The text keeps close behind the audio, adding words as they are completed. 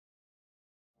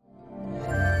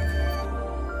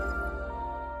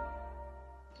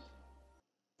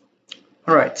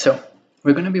Alright, so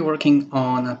we're going to be working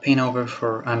on a paint over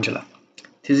for Angela.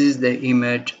 This is the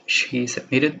image she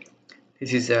submitted.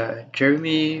 This is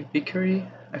Jeremy Vickery,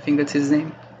 I think that's his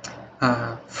name,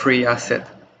 free asset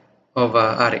of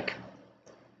Attic.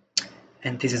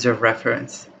 And this is a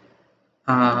reference.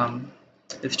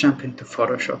 Let's jump into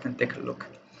Photoshop and take a look.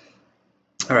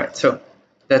 Alright, so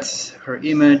that's her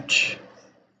image.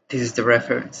 This is the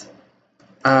reference.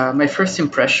 My first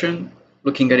impression,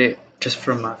 looking at it just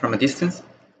from a distance,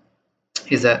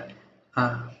 is that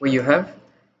what you have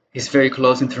is very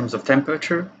close in terms of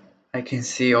temperature. I can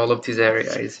see all of this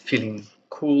area is feeling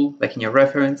cool, like in your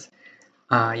reference.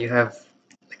 You have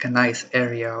like a nice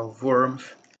area of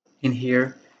warmth in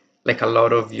here, like a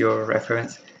lot of your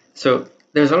reference. So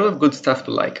there's a lot of good stuff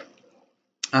to like.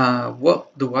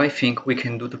 What do I think we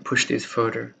can do to push this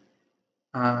further?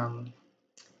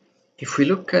 If we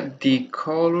look at the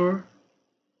color,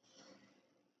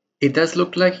 it does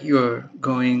look like you're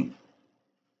going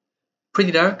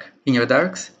pretty dark in your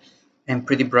darks and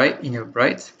pretty bright in your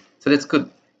brights. So that's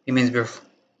good. It means we're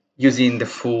using the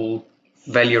full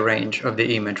value range of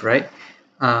the image, right?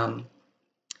 And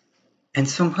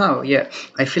somehow, yeah,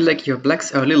 I feel like your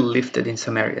blacks are a little lifted in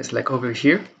some areas. Like over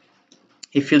here,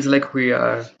 it feels like we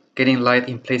are getting light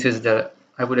in places that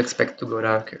I would expect to go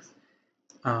darker.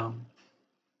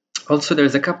 Also,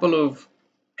 there's a couple of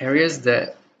areas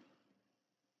that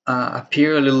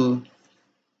appear a little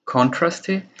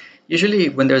contrasty. Usually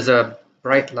when there's a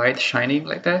bright light shining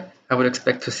like that, I would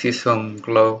expect to see some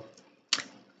glow.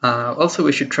 Also,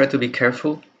 we should try to be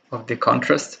careful of the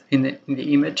contrast in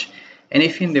the image.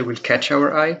 Anything that will catch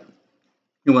our eye,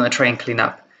 we want to try and clean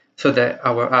up so that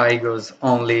our eye goes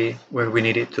only where we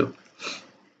need it to.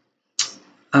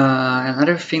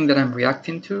 Another thing that I'm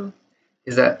reacting to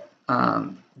is that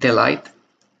the light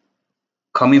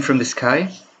coming from the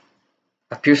sky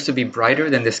appears to be brighter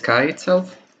than the sky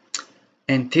itself.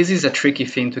 And this is a tricky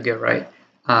thing to get right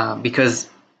because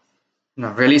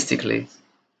realistically,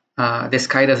 the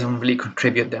sky doesn't really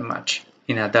contribute that much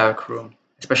in a dark room,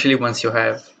 especially once you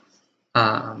have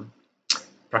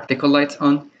practical lights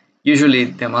on. Usually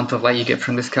the amount of light you get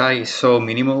from the sky is so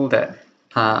minimal that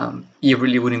you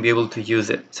really wouldn't be able to use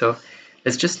it. So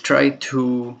let's just try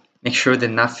to make sure that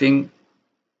nothing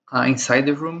inside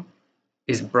the room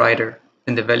is brighter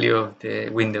than the value of the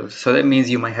windows. So that means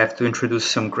you might have to introduce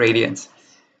some gradients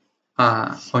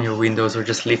on your windows or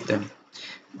just leave them.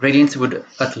 Gradients would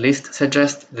at least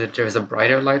suggest that there's a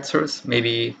brighter light source,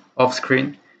 maybe off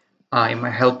screen. It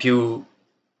might help you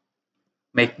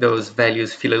make those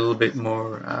values feel a little bit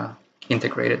more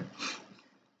integrated.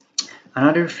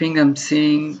 Another thing I'm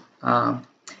seeing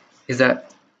is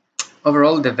that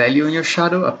overall the value in your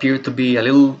shadow appear to be a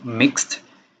little mixed.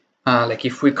 Like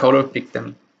if we color pick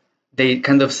them, they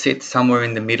kind of sit somewhere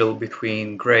in the middle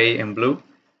between gray and blue,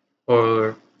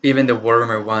 or even the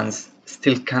warmer ones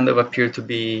still kind of appear to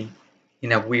be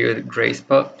in a weird gray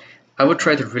spot. I would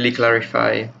try to really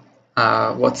clarify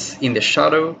what's in the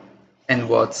shadow and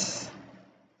what's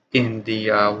in the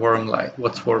warm light,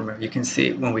 what's warmer. You can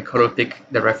see when we color pick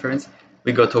the reference,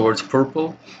 we go towards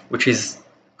purple, which is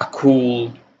a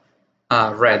cool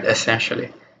red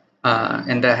essentially.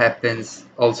 And that happens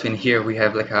also in here. We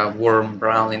have like a warm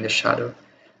brown in the shadow,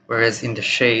 whereas in the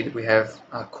shade we have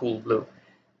a cool blue.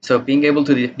 So being able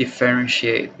to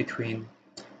differentiate between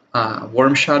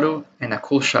warm shadow and a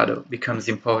cool shadow becomes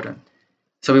important.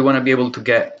 So we want to be able to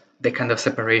get the kind of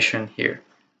separation here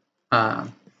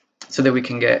so that we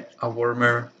can get a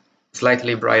warmer,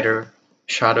 slightly brighter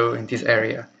shadow in this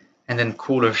area and then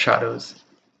cooler shadows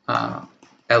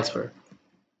elsewhere.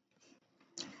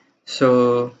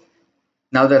 So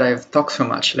now that I've talked so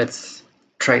much, let's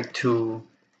try to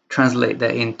translate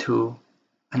that into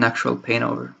an actual paint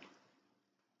over.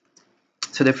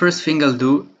 So the first thing I'll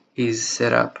do is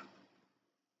set up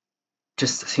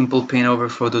just a simple paint over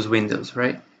for those windows,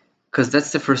 right? Because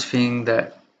that's the first thing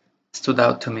that stood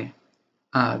out to me.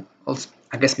 Also,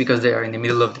 I guess because they are in the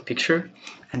middle of the picture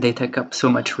and they take up so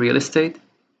much real estate.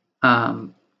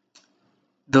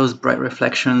 Those bright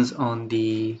reflections on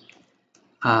the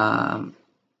oh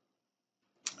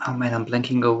man, I'm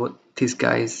blanking on what this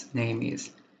guy's name is.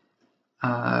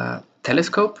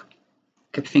 Telescope?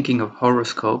 Kept thinking of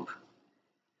horoscope.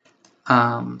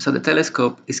 So the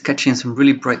telescope is catching some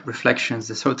really bright reflections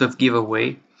that sort of give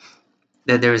away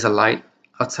that there is a light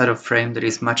outside of frame that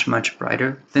is much, much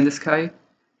brighter than the sky.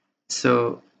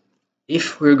 So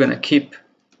if we're gonna keep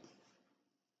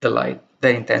the light,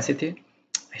 the intensity,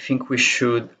 I think we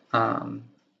should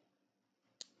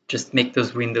just make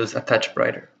those windows a touch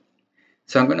brighter.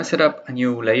 So I'm gonna set up a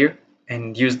new layer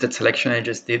and use that selection I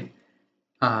just did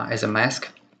as a mask.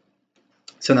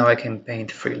 So now I can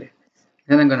paint freely.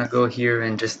 Then I'm gonna go here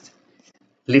and just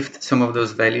lift some of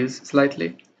those values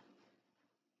slightly.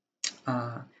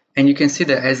 And you can see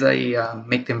that as I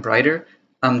make them brighter,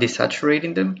 I'm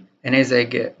desaturating them. And as I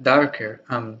get darker,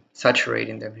 I'm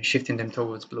saturating them and shifting them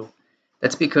towards blue.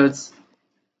 That's because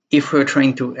if we're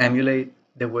trying to emulate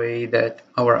the way that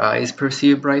our eyes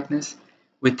perceive brightness,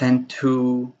 we tend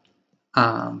to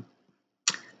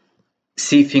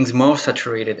see things more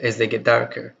saturated as they get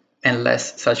darker and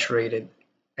less saturated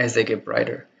as they get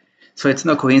brighter. So it's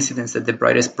no coincidence that the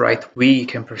brightest bright we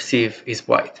can perceive is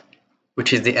white,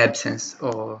 which is the absence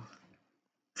of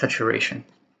saturation,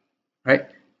 right?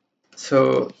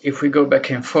 So if we go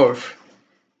back and forth,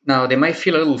 now they might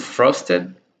feel a little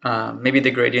frosted. Maybe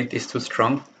the gradient is too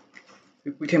strong.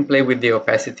 We can play with the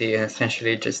opacity and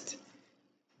essentially just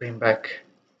bring back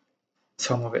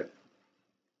some of it.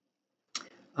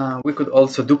 We could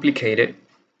also duplicate it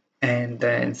and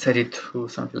then set it to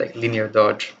something like linear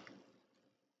dodge.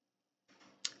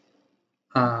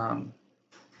 And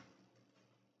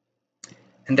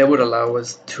that would allow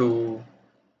us to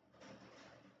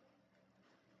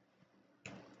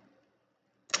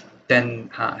then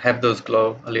have those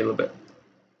glow a little bit.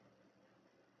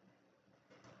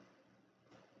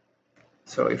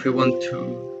 So if we want to,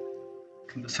 we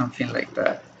can do something like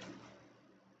that.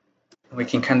 We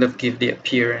can kind of give the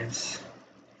appearance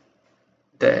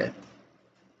that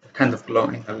they're kind of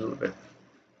glowing a little bit.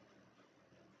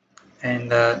 And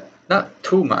not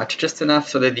too much, just enough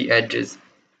so that the edges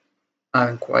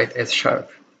aren't quite as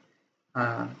sharp.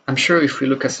 I'm sure if we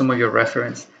look at some of your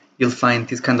reference, you'll find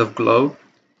this kind of glow.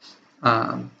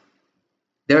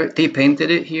 They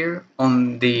painted it here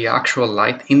on the actual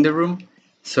light in the room.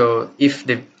 So if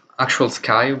the actual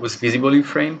sky was visible in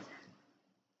frame,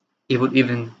 it would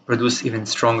even produce even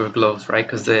stronger glows, right?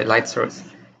 Because the light source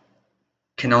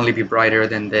can only be brighter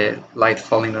than the light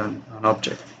falling on an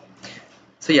object.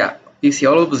 So yeah, you see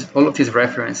all of his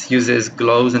reference uses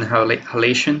glows and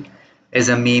halation as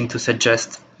a mean to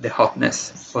suggest the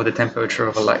hotness or the temperature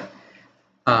of a light.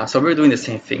 So we're doing the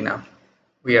same thing now.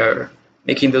 We are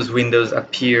making those windows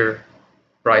appear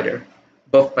brighter,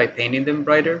 both by painting them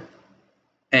brighter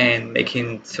and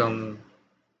making some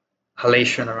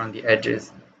halation around the edges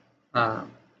more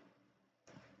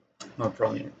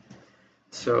prominent.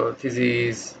 So this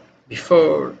is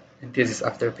before and this is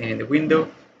after painting the window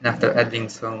and after adding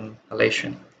some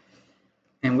halation.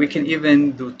 And we can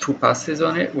even do two passes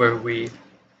on it where we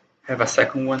have a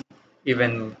second one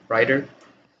even brighter.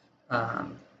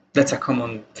 That's a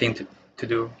common thing to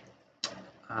do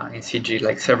in CG,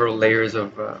 like several layers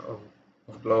of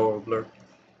glow or blur.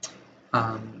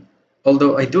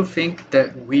 Although I do think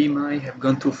that we might have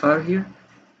gone too far here.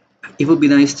 It would be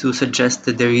nice to suggest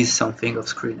that there is something off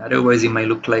screen. Otherwise, it might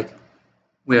look like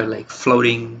we are like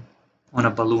floating on a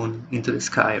balloon into the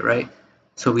sky, right?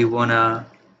 So we want to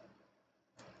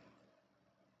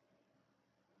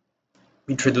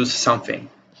introduce something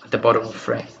at the bottom of the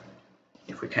frame,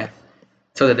 if we can,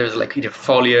 so that there's like either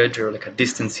foliage or like a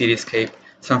distant cityscape,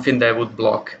 something that would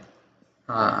block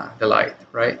the light,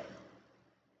 right?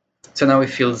 So now it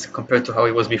feels, compared to how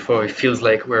it was before, it feels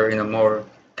like we're in a more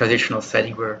traditional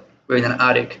setting where we're in an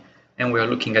attic and we're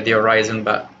looking at the horizon,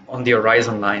 but on the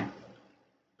horizon line,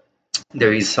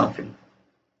 there is something.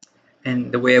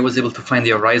 And the way I was able to find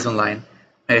the horizon line,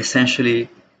 I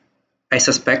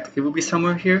suspect it will be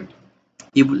somewhere here.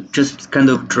 You will just kind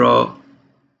of draw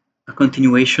a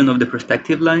continuation of the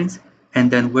perspective lines,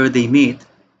 and then where they meet,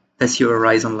 that's your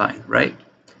horizon line, right?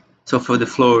 So for the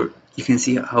floor, you can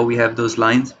see how we have those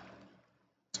lines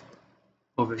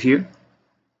over here.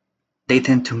 They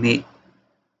tend to meet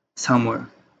somewhere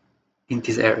in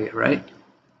this area, right?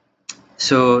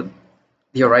 So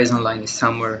the horizon line is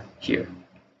somewhere here.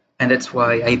 And that's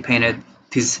why I painted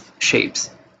these shapes,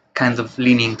 kind of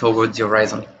leaning towards the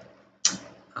horizon.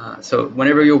 So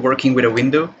whenever you're working with a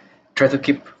window, try to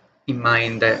keep in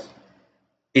mind that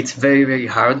it's very, very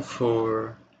hard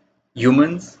for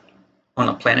humans on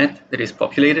a planet that is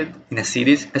populated, in a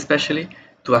cities especially,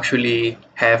 to actually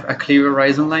have a clear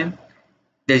horizon line.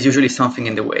 There's usually something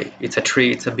in the way. It's a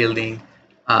tree, it's a building.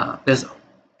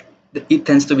 It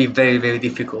tends to be very, very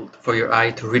difficult for your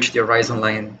eye to reach the horizon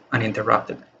line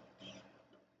uninterrupted,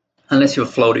 unless you're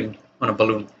floating on a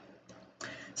balloon.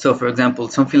 So for example,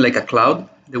 something like a cloud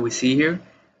that we see here,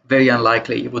 very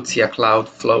unlikely you would see a cloud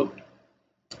float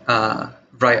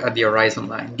right at the horizon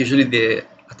line. Usually the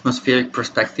atmospheric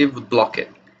perspective would block it.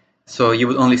 So you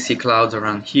would only see clouds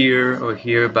around here or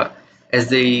here, but as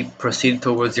they proceed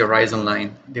towards the horizon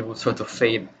line, they will sort of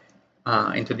fade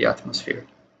into the atmosphere.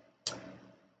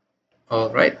 All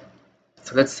right.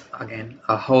 So that's again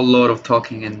a whole lot of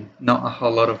talking and not a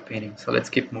whole lot of painting. So let's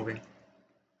keep moving.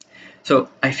 So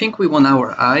I think we want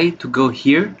our eye to go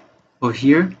here or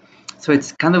here. So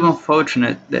it's kind of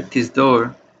unfortunate that this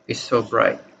door is so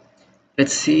bright.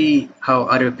 Let's see how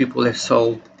other people have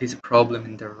solved this problem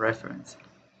in their reference.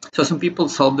 So some people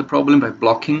solve the problem by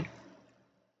blocking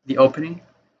the opening.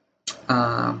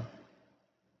 Um,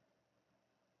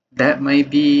 that might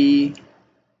be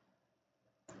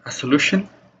a solution.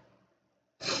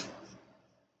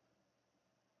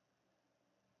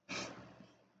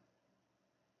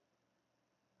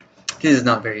 This is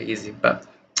not very easy, but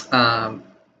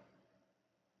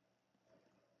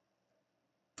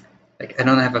like I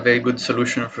don't have a very good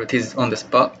solution for this on the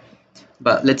spot.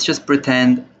 But let's just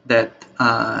pretend that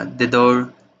the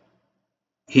door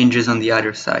hinges on the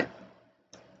other side.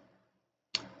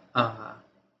 Uh,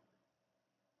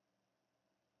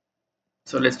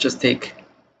 so let's just take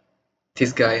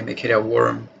this guy and make it a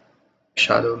warm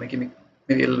shadow, make it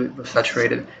maybe a little bit more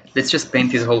saturated. Let's just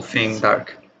paint this whole thing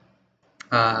dark.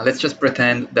 Let's just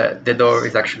pretend that the door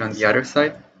is actually on the other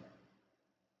side.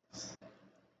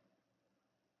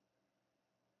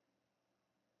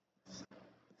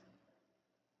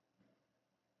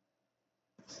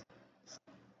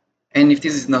 And if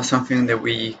this is not something that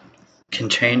we can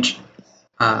change,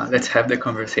 let's have the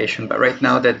conversation. But right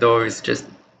now, that door is just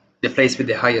the place with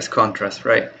the highest contrast,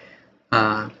 right?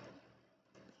 Uh,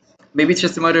 maybe it's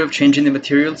just a matter of changing the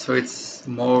material, so it's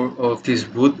more of this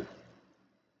wood.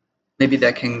 Maybe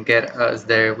that can get us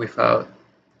there without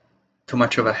too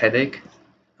much of a headache.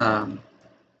 But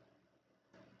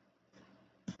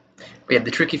yeah,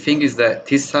 the tricky thing is that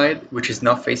this side, which is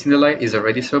not facing the light, is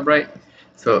already so bright.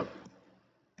 So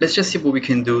let's just see what we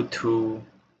can do to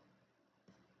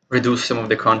reduce some of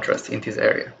the contrast in this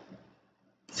area.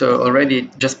 So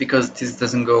already, just because this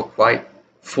doesn't go quite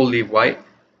fully white,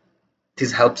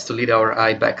 this helps to lead our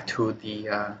eye back to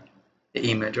the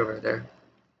image over there.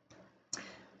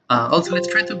 Also, let's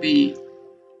try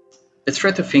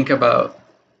to think about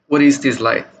what is this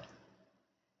light.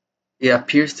 It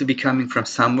appears to be coming from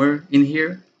somewhere in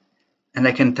here, and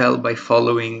I can tell by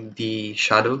following the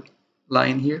shadow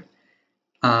line here.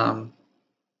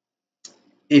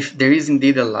 If there is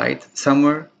indeed a light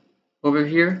somewhere over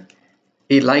here,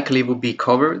 it likely would be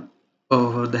covered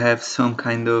or would have some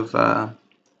kind of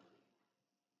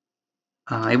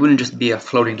it wouldn't just be a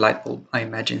floating light bulb, I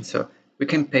imagine. So we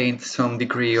can paint some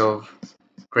degree of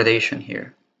gradation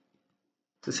here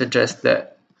to suggest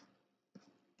that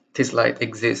this light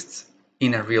exists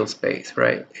in a real space,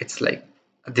 right? It's like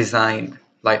a designed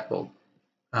light bulb,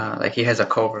 like it has a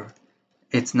cover.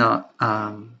 It's not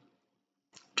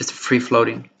just free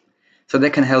floating. So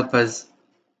that can help us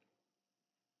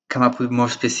come up with a more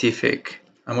specific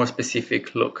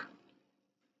look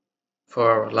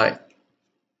for our light.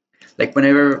 Like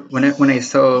when I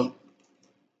saw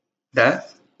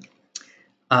that,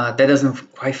 that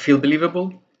doesn't quite feel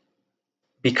believable,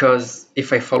 because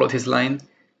if I followed his line,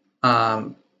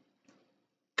 the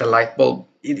light bulb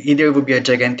either would be a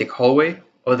gigantic hallway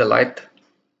or the light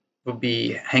would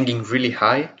be hanging really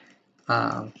high.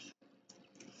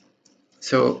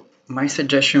 So my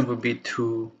suggestion would be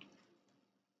to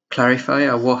clarify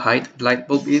at what height the light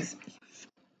bulb is.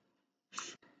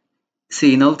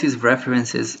 See, in all these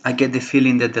references, I get the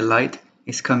feeling that the light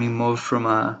is coming more from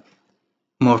a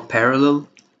more parallel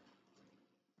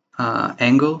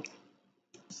angle.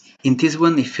 In this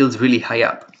one, it feels really high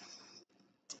up.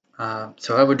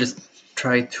 So I would just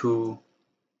try to,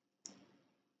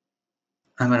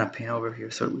 I'm gonna paint over here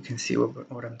so we can see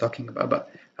what I'm talking about, but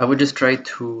I would just try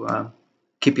to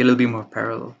keep it a little bit more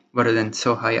parallel rather than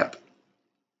so high up.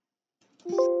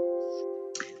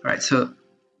 All right, so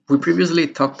we previously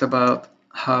talked about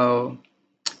how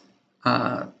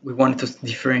we wanted to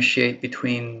differentiate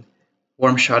between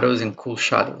warm shadows and cool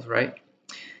shadows, right?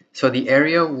 So the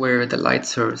area where the light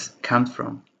source comes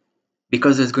from,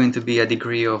 because there's going to be a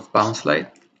degree of bounce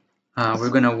light, we're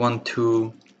going to want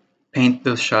to paint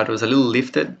those shadows a little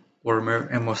lifted, warmer,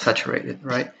 and more saturated,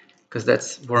 right? Because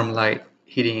that's warm light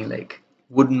hitting like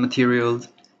wooden materials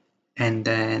and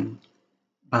then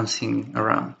bouncing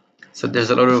around. So there's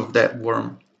a lot of that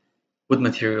warm wood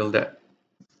material that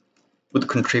would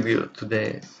contribute to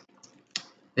the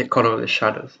color of the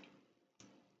shadows.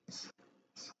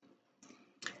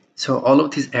 So all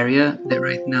of this area that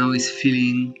right now is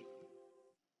feeling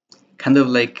kind of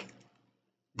like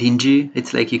dingy.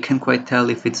 It's like you can't quite tell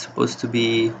if it's supposed to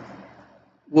be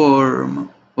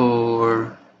warm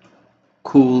or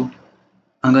cool.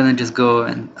 I'm gonna just go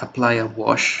and apply a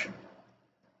wash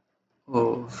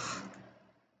of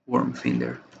warmth in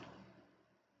there.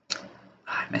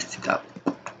 I messed it up.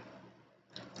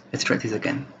 Let's try this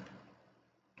again.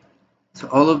 So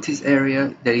all of this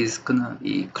area that is gonna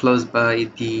be closed by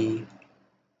the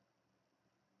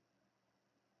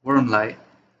warm light,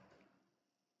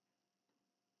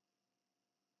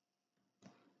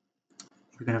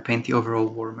 we're gonna paint the overall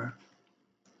warmer.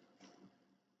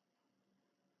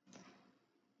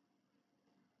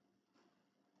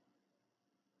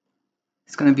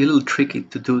 It's gonna be a little tricky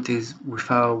to do this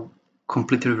without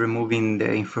completely removing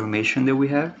the information that we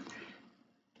have,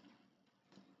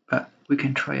 but we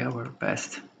can try our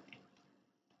best.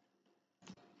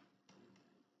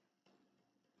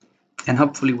 And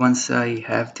hopefully once I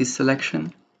have this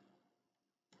selection,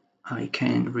 I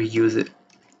can reuse it,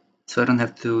 so I don't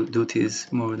have to do this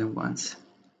more than once.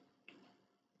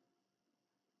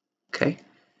 Okay,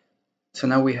 so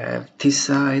now we have this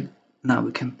side. Now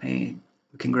we can paint,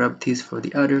 we can grab this for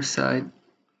the other side.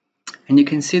 And you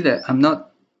can see that I'm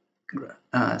not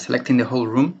selecting the whole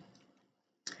room.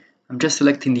 I'm just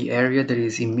selecting the area that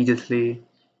is immediately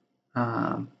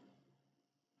by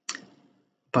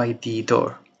the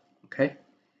door, okay?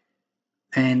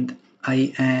 And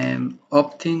I am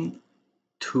opting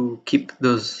to keep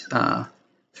those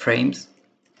frames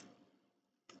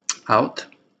out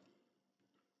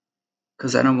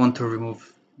because I don't want to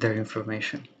remove their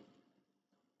information.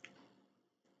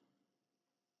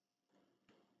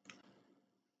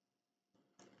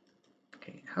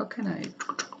 Okay, how can I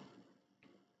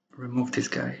remove this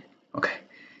guy? Okay,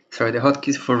 sorry, the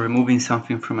hotkeys for removing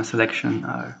something from a selection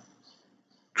are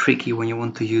tricky when you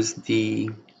want to use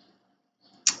the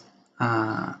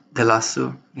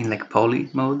lasso in like poly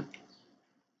mode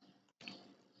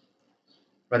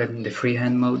rather than the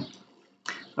freehand mode.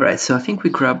 Alright, so I think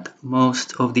we grabbed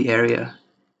most of the area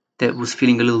that was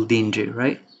feeling a little dingy,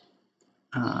 right?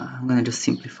 I'm gonna just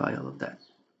simplify all of that.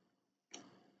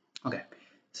 Okay,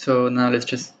 so now let's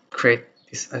just create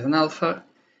this as an alpha,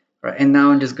 right? And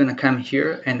now I'm just gonna come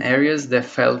here, and areas that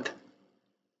felt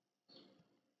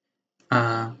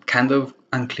kind of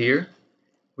unclear,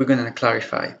 we're gonna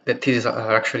clarify that these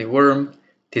are actually warm,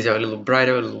 these are a little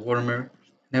brighter, a little warmer,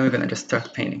 then we're gonna just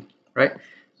start painting, right?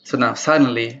 So now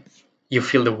suddenly you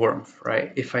feel the warmth,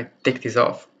 right? If I take this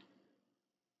off,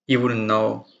 you wouldn't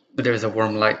know that there's a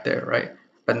warm light there, right?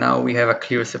 But now we have a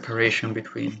clear separation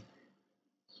between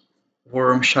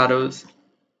warm shadows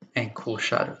and cool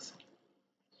shadows.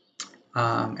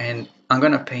 And I'm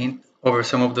gonna paint over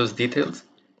some of those details,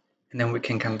 and then we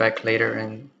can come back later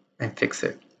and fix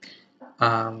it.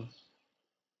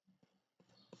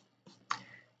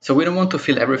 So we don't want to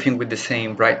fill everything with the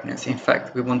same brightness. In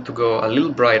fact, we want to go a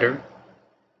little brighter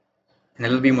and a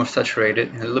little bit more saturated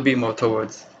and a little bit more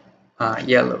towards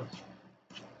yellow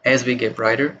as we get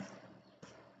brighter.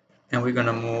 And we're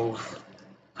gonna move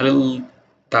a little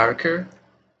darker,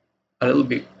 a little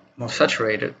bit more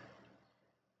saturated,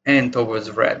 and towards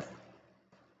red.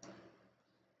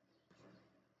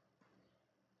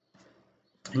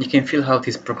 And you can feel how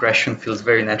this progression feels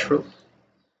very natural.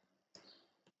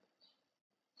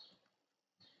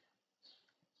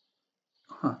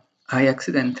 I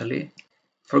accidentally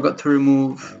forgot to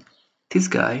remove this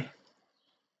guy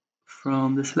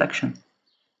from the selection.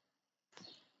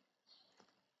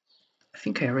 I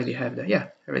think I already have that. Yeah,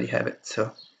 I already have it.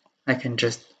 So I can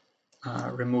just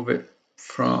remove it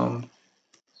from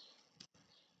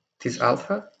this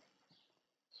alpha.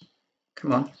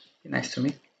 Come on, be nice to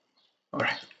me. All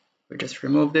right, we just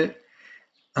removed it.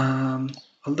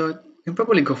 Although you can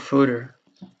probably go further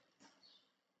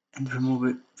and remove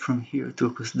it from here too,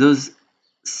 because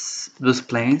those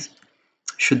planes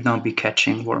should not be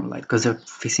catching warm light because they're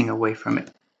facing away from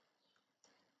it.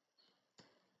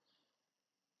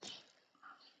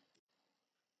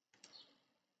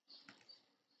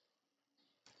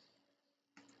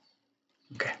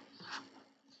 Okay.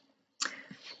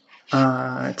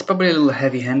 It's probably a little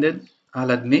heavy-handed,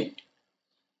 I'll admit,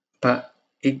 but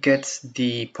it gets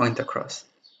the point across.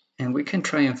 And we can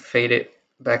try and fade it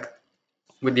back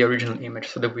with the original image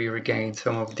so that we regain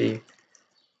some of the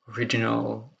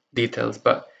original details.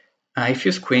 But if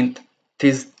you squint,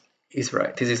 this is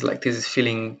right. This is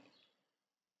feeling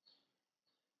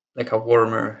like a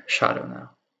warmer shadow now.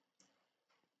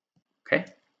 Okay.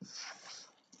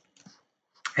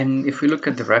 And if we look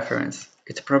at the reference,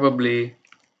 it's probably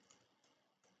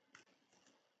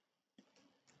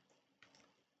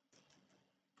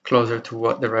closer to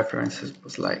what the reference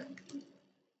was like.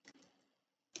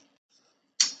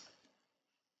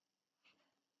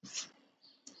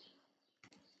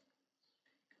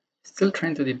 Still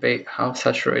trying to debate how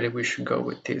saturated we should go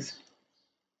with this.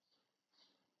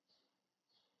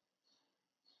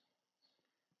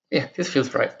 Yeah, this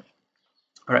feels right.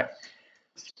 All right.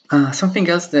 Something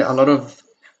else that a lot of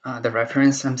the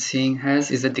reference I'm seeing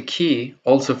has is that the key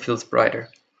also feels brighter.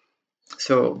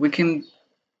 So we can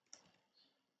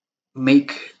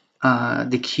make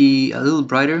the key a little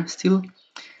brighter still.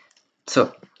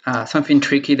 So something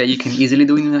tricky that you can easily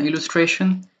do in an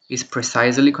illustration is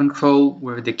precisely control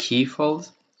where the key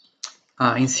falls.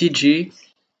 In CG,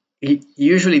 it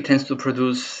usually tends to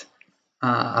produce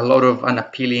a lot of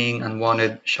unappealing,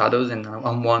 unwanted shadows and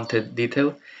unwanted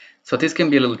detail. So this can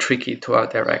be a little tricky to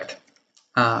art direct.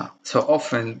 So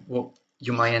often what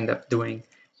you might end up doing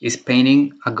is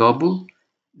painting a gobble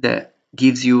that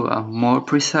gives you a more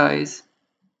precise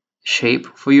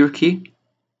shape for your key.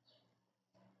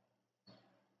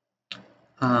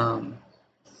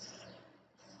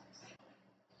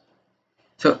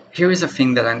 So here is a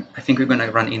thing that I think we're going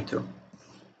to run into.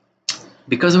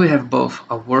 Because we have both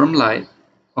a warm light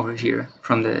over here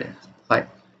from the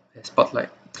spotlight,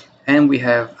 and we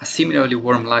have a similarly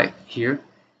warm light here,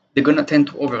 they're going to tend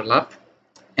to overlap,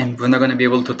 and we're not going to be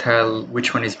able to tell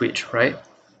which one is which, right?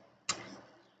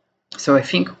 So I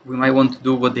think we might want to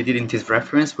do what they did in this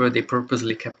reference, where they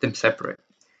purposely kept them separate.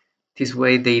 This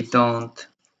way they don't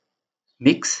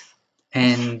mix,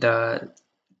 and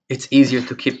it's easier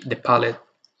to keep the palette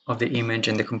of the image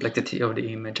and the complexity of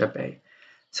the image at bay.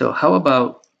 So how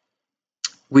about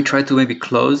we try to maybe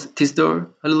close this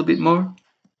door a little bit more?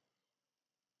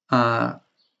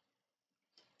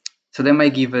 So that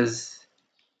might give us,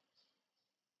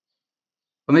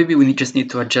 or maybe we just need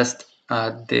to adjust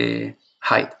the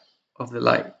height of the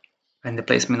light and the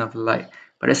placement of the light.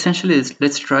 But essentially,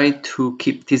 let's try to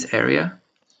keep this area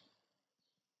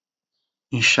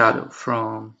in shadow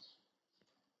from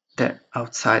the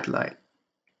outside light.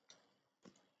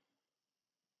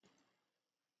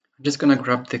 I'm just gonna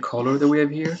grab the color that we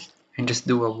have here and just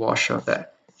do a wash of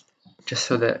that, just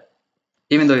so that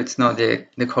even though it's not the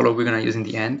color we're gonna use in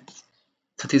the end,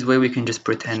 so this way we can just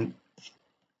pretend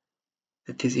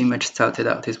that this image started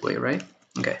out this way, right?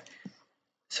 Okay.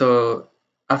 So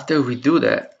after we do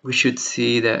that, we should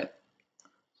see that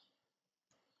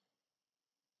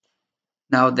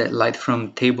now that light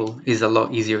from table is a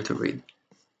lot easier to read.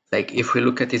 Like if we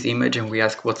look at this image and we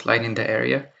ask what's light in the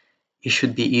area, it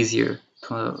should be easier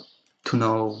to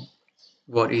know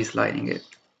what is lighting it.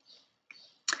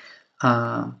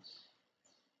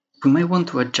 We might want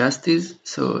to adjust this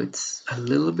so it's a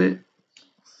little bit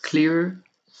clearer.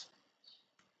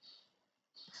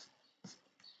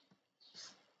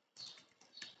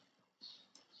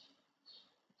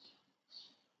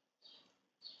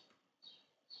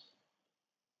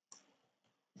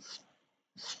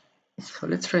 So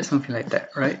let's try something like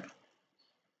that, right?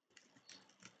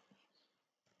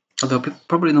 Although we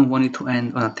probably don't want it to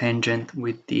end on a tangent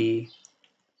with the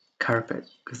carpet,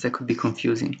 because that could be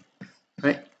confusing,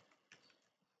 right?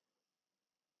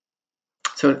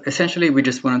 So essentially we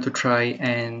just wanted to try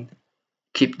and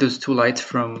keep those two lights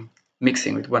from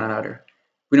mixing with one another.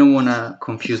 We don't want to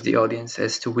confuse the audience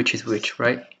as to which is which,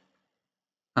 right?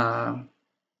 So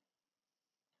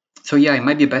yeah, it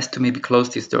might be best to maybe close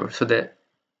this door so that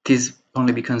this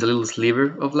only becomes a little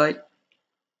sliver of light.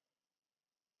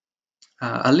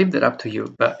 I'll leave that up to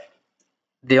you, but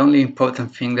the only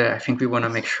important thing that I think we want to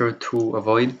make sure to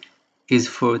avoid is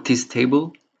for this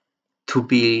table to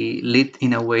be lit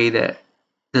in a way that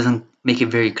doesn't make it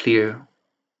very clear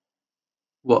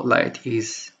what light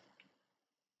is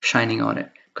shining on it.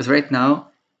 Because right now,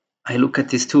 I look at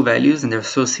these two values and they're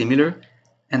so similar,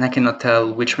 and I cannot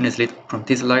tell which one is lit from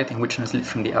this light and which one is lit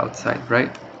from the outside,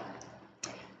 right?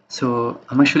 So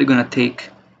I'm actually going to take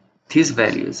these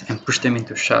values and push them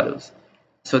into shadows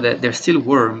so that they're still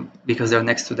warm because they're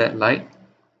next to that light,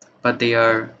 but they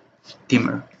are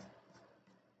dimmer.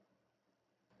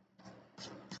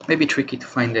 Maybe tricky to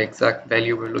find the exact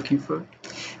value we're looking for.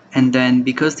 And then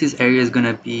because this area is going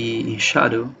to be in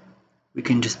shadow, we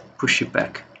can just push it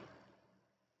back.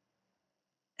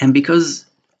 And because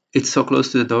it's so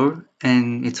close to the door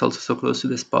and it's also so close to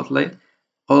the spotlight,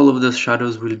 all of those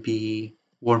shadows will be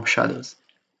warm shadows.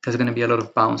 There's going to be a lot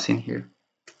of bounce in here.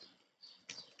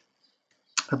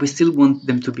 But we still want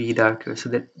them to be darker so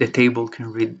that the table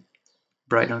can read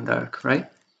bright on dark, right?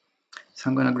 So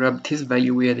I'm going to grab this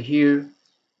value we had here,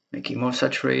 make it more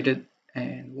saturated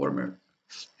and warmer,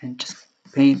 and just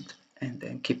paint and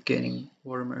then keep getting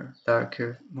warmer,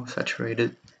 darker, more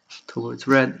saturated towards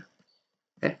red.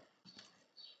 Okay.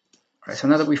 Alright, so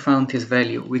now that we found this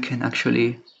value, we can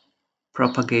actually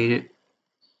propagate it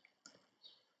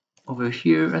over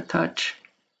here a touch,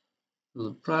 a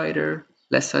little brighter,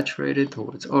 less saturated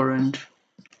towards orange.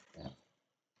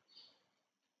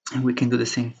 And we can do the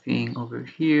same thing over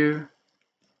here.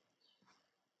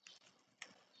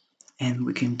 And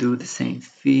we can do the same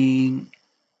thing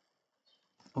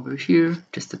over here,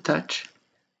 just a touch,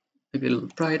 maybe a little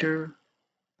brighter,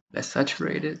 less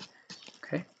saturated.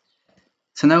 Okay.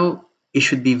 So now it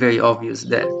should be very obvious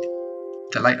that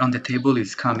the light on the table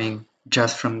is coming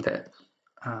just from the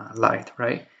light,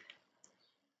 right?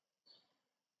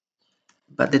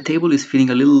 But the table is feeling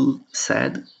a little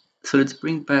sad, so let's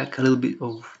bring back a little bit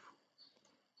of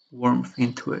warmth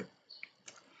into it.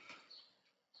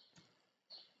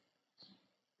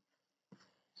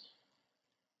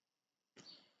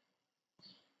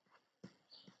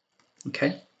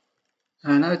 Okay,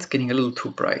 and now it's getting a little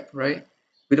too bright, right?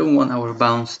 We don't want our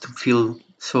bounce to feel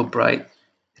so bright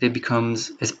that it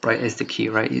becomes as bright as the key,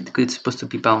 right? It's supposed to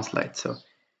be bounce light, so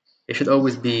it should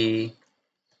always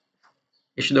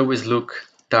look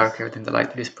darker than the light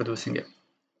that is producing it.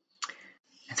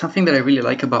 And something that I really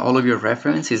like about all of your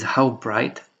reference is how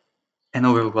bright and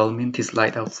overwhelming this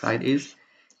light outside is.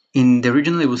 In the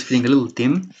original, it was feeling a little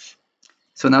dim.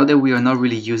 So now that we are not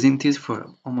really using this for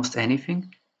almost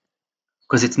anything,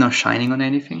 because it's not shining on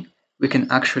anything, we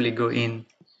can actually go in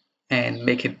and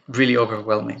make it really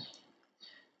overwhelming.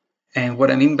 And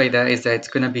what I mean by that is that it's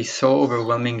going to be so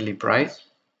overwhelmingly bright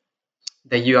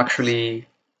that you actually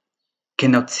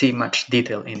cannot see much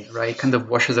detail in it, right? It kind of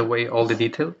washes away all the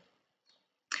detail.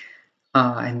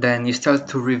 And then you start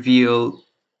to reveal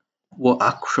what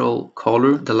actual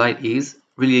color the light is.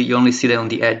 Really, you only see that on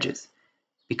the edges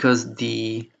because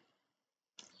the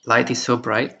light is so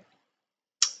bright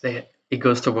that it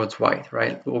goes towards white,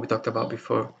 right? What we talked about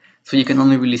before. So you can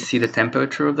only really see the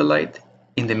temperature of the light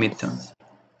in the midtones.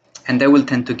 And that will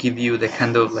tend to give you the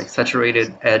kind of like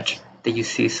saturated edge that you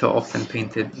see so often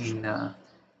painted in the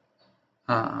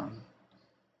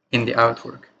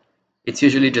artwork. It's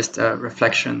usually just a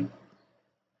reflection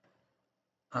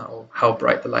of how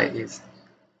bright the light is.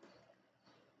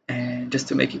 And just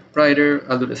to make it brighter,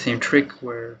 I'll do the same trick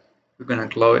where we're gonna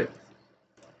glow it.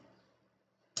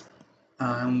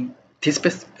 This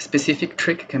specific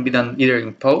trick can be done either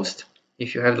in post,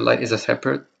 if you have the light as a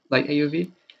separate light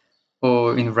AUV,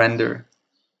 or in render,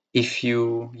 if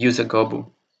you use a gobu.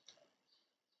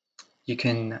 You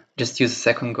can just use a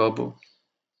second gobu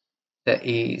that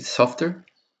is softer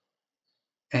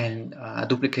and a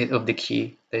duplicate of the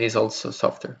key that is also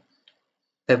softer.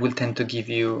 That will tend to give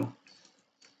you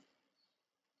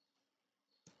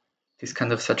this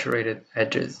kind of saturated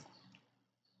edges.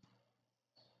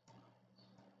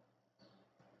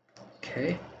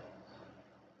 Okay.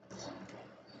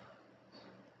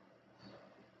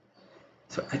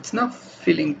 So it's not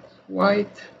feeling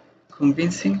quite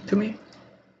convincing to me.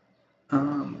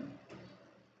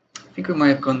 I think we might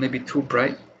have gone maybe too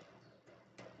bright.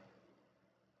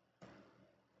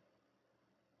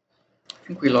 I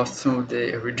think we lost some of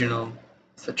the original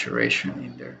saturation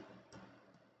in there.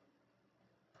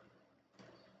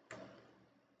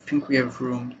 I think we have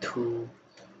room to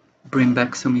bring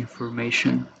back some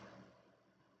information.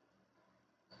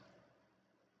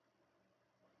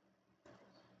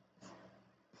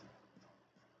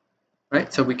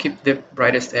 Right, so we keep the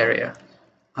brightest area,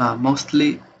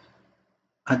 mostly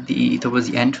at towards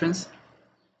the entrance.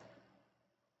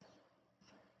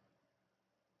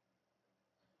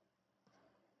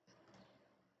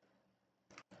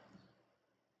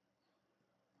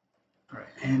 All right,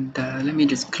 and let me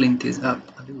just clean this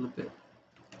up a little bit.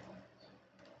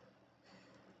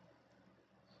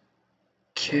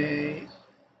 Okay,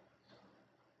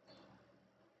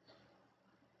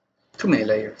 too many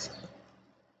layers.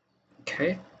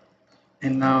 Okay,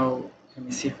 and now let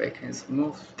me see if I can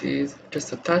smooth this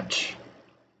just a touch.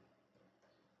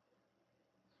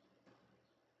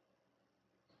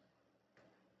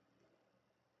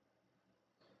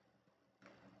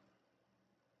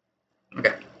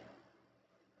 Okay,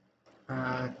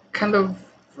 kind of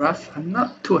rough. I'm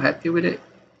not too happy with it,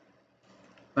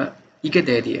 but you get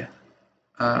the idea.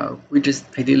 We just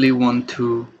ideally want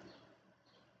to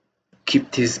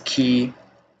keep this key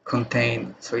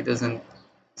contained so it doesn't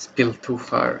spill too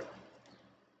far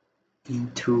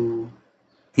into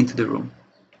the room.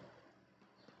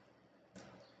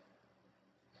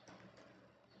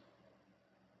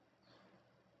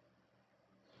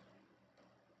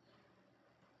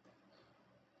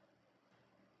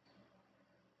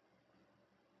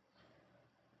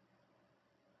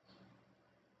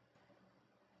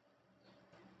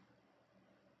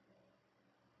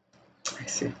 I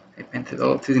see. I painted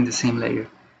all of this in the same layer.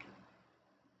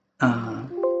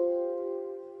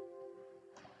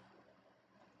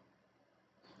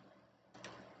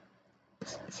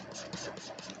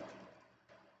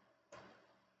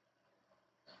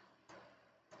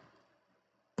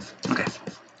 Okay.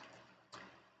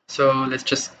 So let's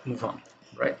just move on,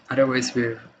 right? Otherwise,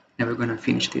 we're never gonna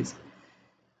finish this.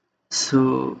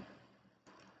 So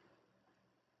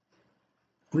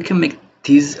we can make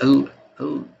these a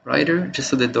little brighter just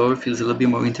so the door feels a little bit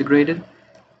more integrated,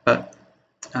 but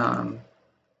um,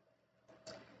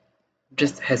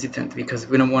 just hesitant because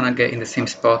we don't want to get in the same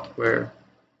spot where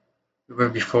we were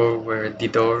before, where the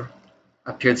door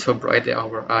appeared so bright that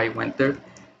our eye went there.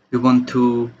 We want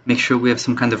to make sure we have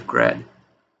some kind of grad.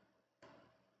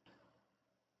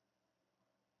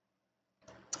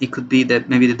 It could be that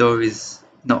maybe the door is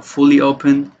not fully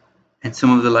open and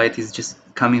some of the light is just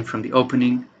coming from the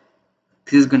opening.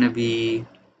 This is going to be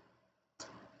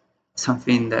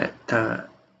something that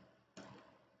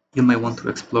you might want to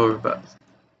explore, but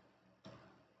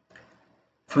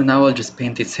for now I'll just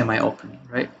paint it semi-open,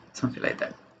 right? Something like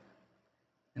that.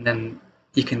 And then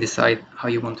you can decide how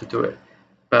you want to do it.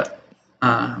 But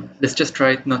let's just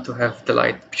try not to have the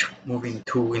light moving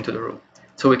too into the room.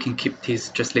 So we can keep this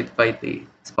just lit by the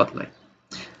spotlight.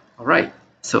 All right,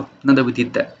 so now that we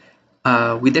did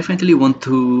that, we definitely want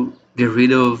to get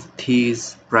rid of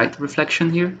this bright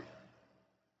reflection here.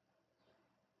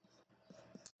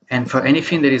 And for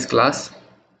anything that is glass,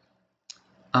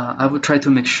 I would try to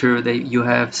make sure that you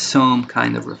have some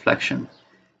kind of reflection.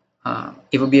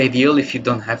 It would be ideal if you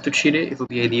don't have to cheat it. It would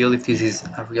be ideal if this is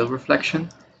a real reflection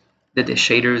that the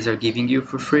shaders are giving you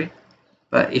for free.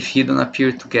 But if you don't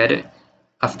appear to get it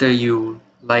after you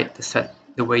light the set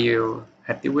the way you're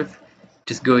happy with,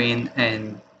 just go in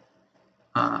and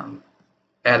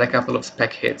add a couple of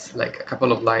spec hits, like a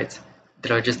couple of lights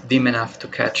that are just dim enough to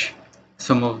catch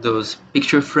some of those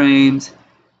picture frames,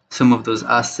 some of those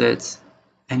assets,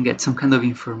 and get some kind of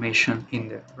information in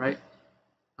there, right?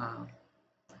 Um,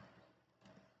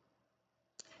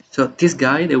 so this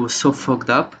guy that was so fogged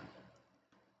up,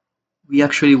 we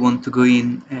actually want to go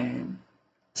in and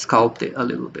sculpt it a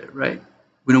little bit, right?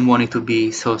 We don't want it to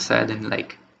be so sad and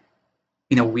like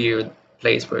in a weird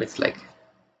place where it's like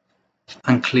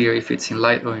unclear if it's in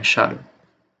light or in shadow.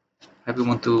 We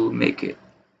want to make it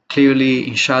clearly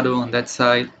in shadow on that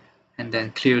side and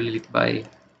then clearly lit by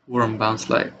warm bounce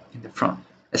light in the front,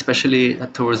 especially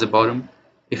towards the bottom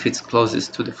if it's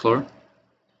closest to the floor.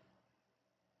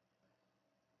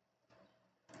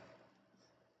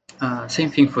 Same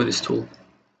thing for this tool.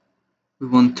 We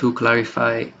want to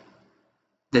clarify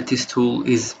that this tool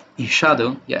is in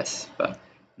shadow, yes, but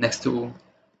next to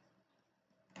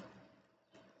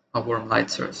a warm light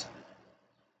source.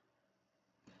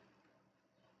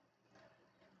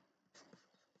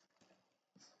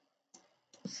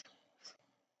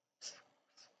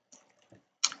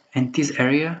 And this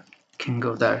area can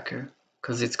go darker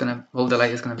because it's gonna all the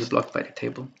light is gonna be blocked by the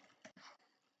table.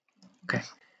 Okay,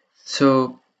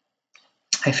 so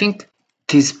I think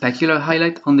this specular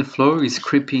highlight on the floor is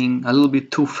creeping a little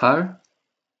bit too far.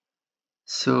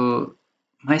 So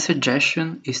my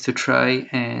suggestion is to try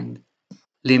and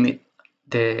limit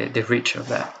the reach of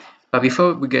that. But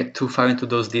before we get too far into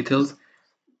those details,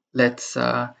 let's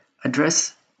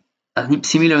address a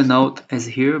similar note as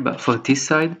here, but for this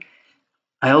side,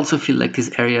 I also feel like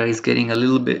this area is getting a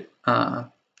little bit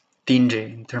dingy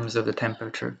in terms of the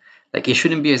temperature. Like it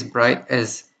shouldn't be as bright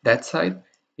as that side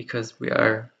because we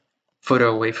are further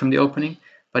away from the opening,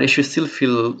 but it should still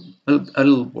feel a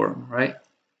little warm, right?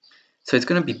 So it's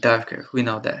going to be darker, we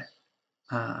know that.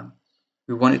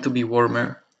 We want it to be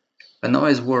warmer, but not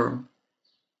as warm.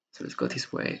 So let's go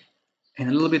this way. And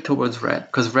a little bit towards red,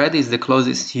 because red is the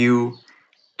closest hue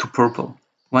to purple.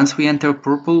 Once we enter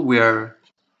purple, we are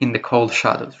in the cold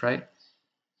shadows, right?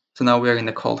 So now we are in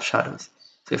the cold shadows.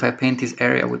 So if I paint this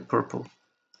area with purple,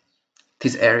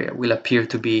 this area will appear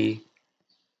to be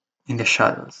in the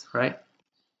shadows, right?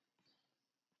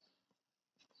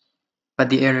 But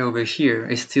the area over here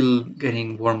is still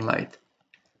getting warm light.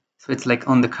 So it's like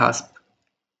on the cusp.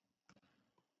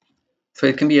 So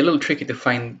it can be a little tricky to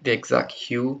find the exact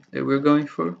hue that we're going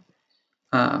for.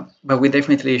 But we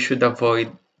definitely should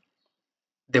avoid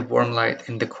the warm light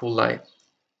and the cool light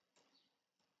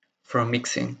from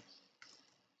mixing.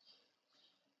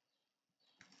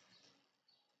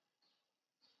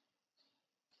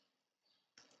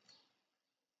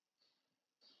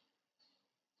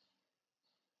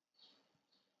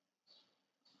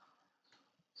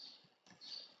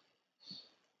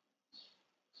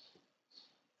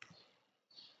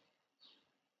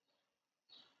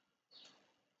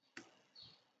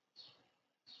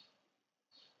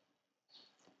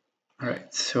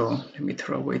 Alright, so let me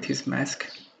throw away this mask.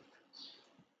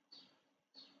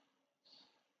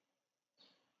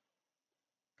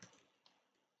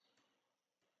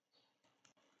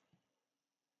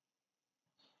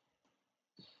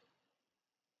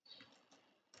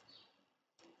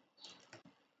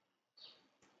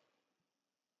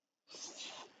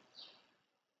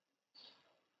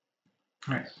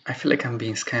 Alright, I feel like I'm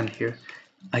being scammed here.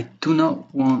 I do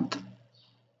not want...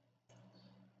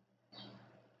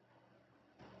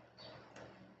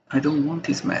 I don't want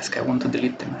this mask, I want to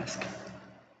delete the mask.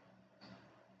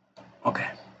 Okay.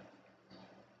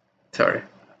 Sorry,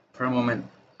 for a moment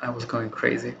I was going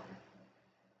crazy.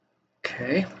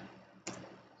 Okay.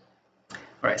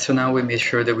 Alright, so now we make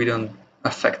sure that we don't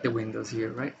affect the windows here,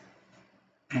 right?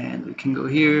 And we can go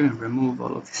here and remove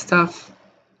all of this stuff.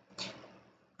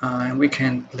 And we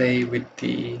can play with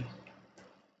the...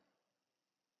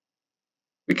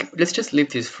 let's just leave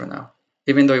this for now.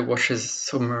 Even though it washes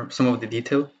some of the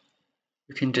detail,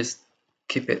 we can just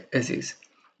keep it as is.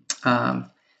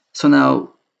 So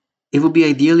now, it would be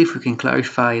ideal if we can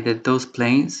clarify that those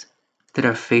planes that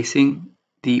are facing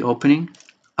the opening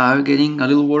are getting a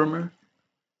little warmer,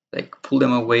 like pull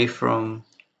them away from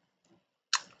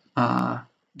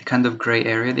the kind of gray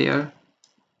area they are.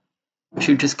 We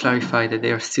should just clarify that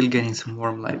they are still getting some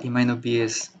warm light. It might not be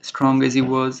as strong as it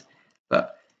was,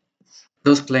 but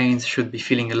those planes should be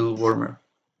feeling a little warmer.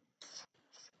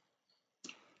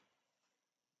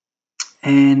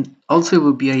 And also it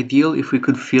would be ideal if we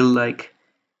could feel like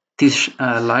this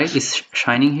light is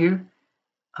shining here.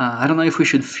 I don't know if we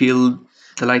should feel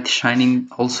the light shining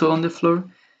also on the floor,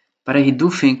 but I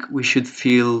do think we should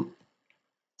feel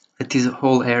that this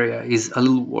whole area is a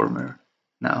little warmer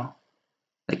now.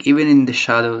 Like even in the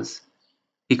shadows,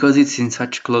 because it's in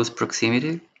such close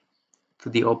proximity to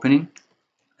the opening,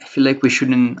 I feel like we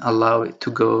shouldn't allow it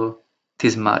to go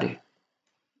this muddy.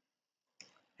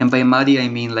 And by muddy, I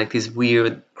mean like these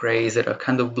weird grays that are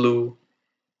kind of blue.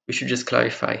 We should just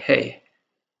clarify, hey,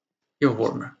 you're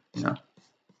warmer, you know?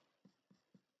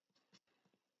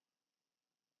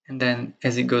 And then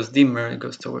as it goes dimmer, it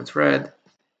goes towards red,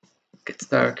 gets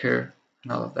darker,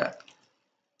 and all of that.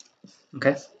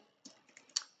 Okay?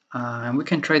 And we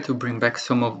can try to bring back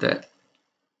some of that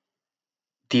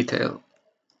detail,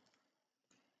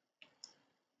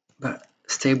 but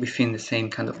stay within the same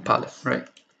kind of palette, right?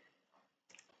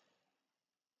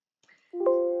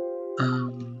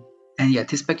 And yeah,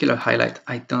 this specular highlight,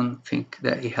 I don't think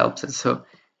that it helps us. So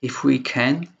if we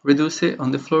can reduce it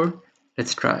on the floor,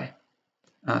 let's try.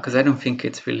 Because I don't think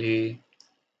it's really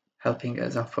helping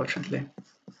us, unfortunately.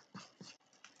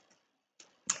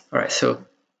 All right, so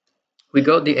we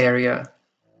got the area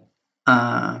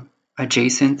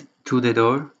adjacent to the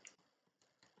door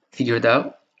figured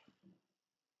out.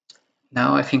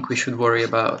 Now I think we should worry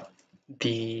about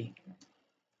the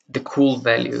cool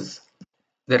values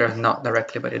that are not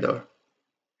directly by the door.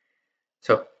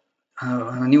 So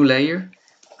on a new layer,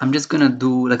 I'm just gonna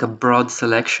do like a broad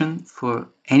selection for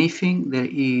anything that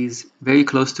is very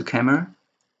close to camera.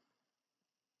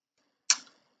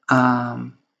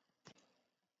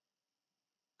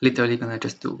 Literally gonna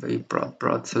just do very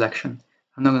broad selection.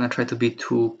 I'm not gonna try to be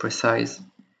too precise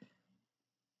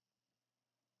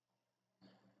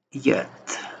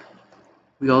yet.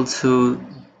 We also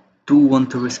do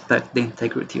want to respect the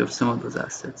integrity of some of those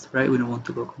assets, right? We don't want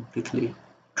to go completely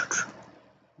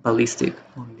ballistic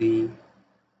on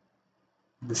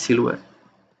the silhouette.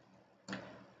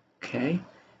 Okay,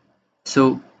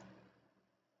 so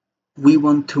we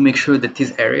want to make sure that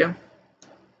this area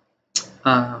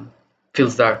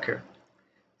feels darker.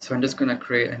 So I'm just gonna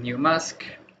create a new mask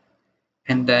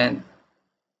and then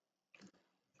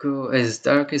go as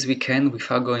dark as we can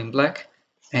without going black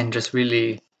and just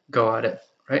really go at it,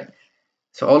 right?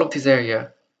 So all of this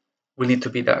area will need to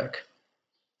be dark.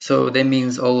 So that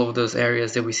means all of those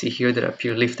areas that we see here that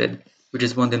appear lifted, we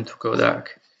just want them to go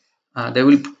dark. They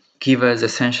will give us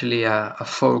essentially a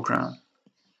foreground,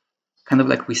 kind of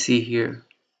like we see here,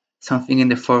 something in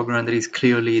the foreground that is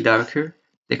clearly darker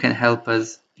that can help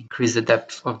us increase the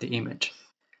depth of the image.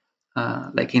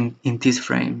 Like in this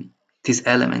frame, these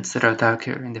elements that are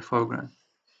darker in the foreground,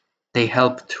 they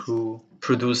help to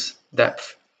produce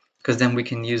depth because then we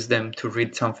can use them to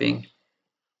read something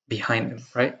behind them,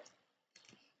 right?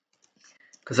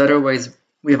 Because otherwise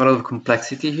we have a lot of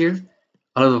complexity here,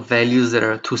 a lot of values that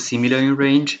are too similar in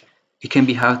range. It can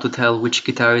be hard to tell which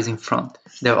guitar is in front.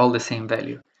 They're all the same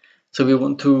value. So we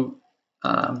want to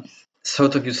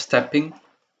sort of use stepping,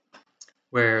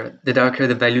 where the darker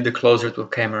the value, the closer to a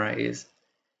camera is.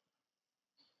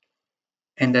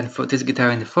 And then for this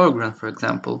guitar in the foreground, for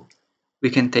example, we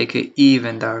can take it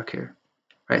even darker,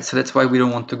 right? So that's why we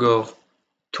don't want to go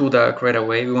too dark right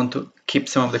away. We want to keep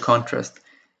some of the contrast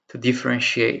to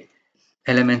differentiate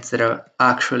elements that are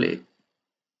actually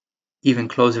even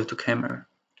closer to camera.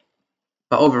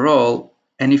 But overall,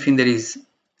 anything that is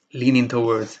leaning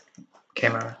towards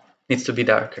camera needs to be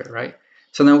darker, right?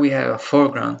 So now we have a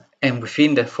foreground, and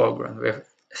within that foreground, we have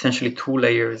essentially two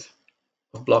layers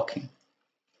of blocking.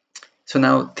 So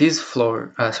now this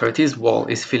this wall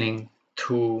is feeling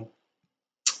too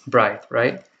bright,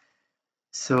 right?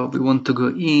 So we want to go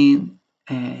in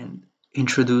and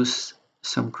introduce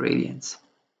some gradients.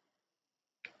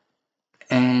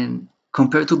 And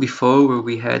compared to before, where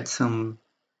we had some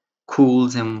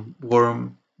cools and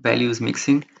warm values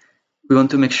mixing, we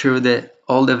want to make sure that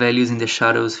all the values in the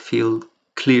shadows feel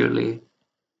clearly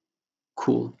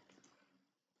cool.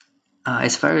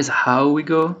 As far as how we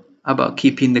go about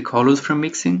keeping the colors from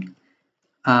mixing,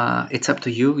 it's up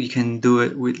to you. You can do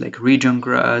it with like region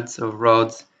grads or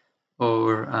rods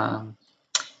or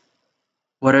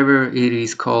whatever it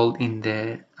is called in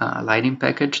the lighting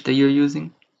package that you're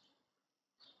using.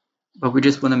 But we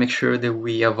just want to make sure that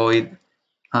we avoid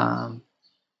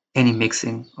any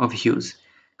mixing of hues.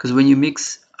 Because when you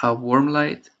mix a warm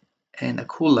light and a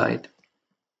cool light,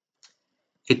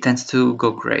 it tends to go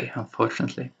gray,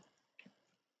 unfortunately.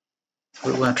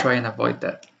 So we want to try and avoid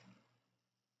that.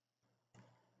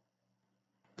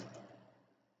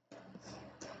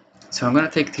 So I'm going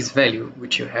to take this value,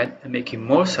 which you had, and make it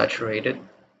more saturated,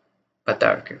 but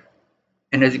darker.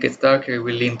 And as it gets darker, it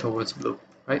will lean towards blue,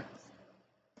 right?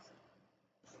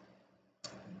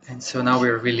 And so now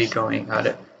we're really going at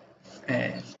it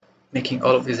and making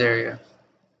all of this area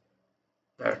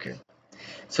darker.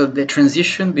 So the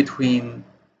transition between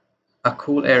a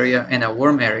cool area and a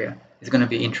warm area is going to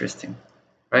be interesting,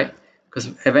 right? Because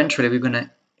eventually we're going to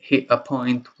hit a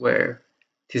point where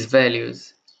these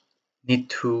values need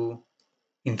to,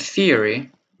 in theory,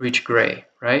 reach gray,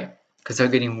 right? Because they're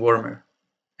getting warmer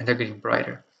and they're getting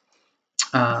brighter.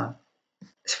 As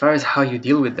far as how you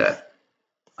deal with that,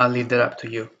 I'll leave that up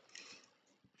to you.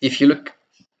 If you look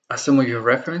at some of your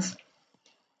reference,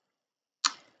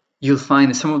 you'll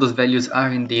find that some of those values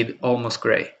are indeed almost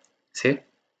gray. See?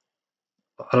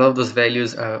 A lot of those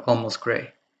values are almost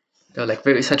gray. They're like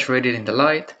very saturated in the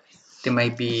light. They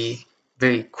might be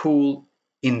very cool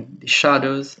in the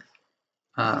shadows,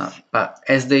 but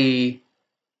as the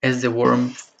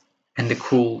warmth and the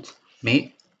cool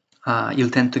meet, you'll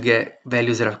tend to get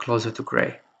values that are closer to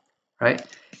gray, right?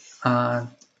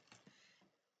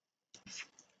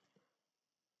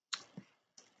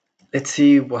 Let's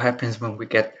see what happens when we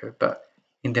get there, but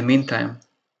in the meantime,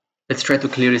 let's try to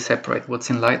clearly separate what's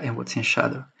in light and what's in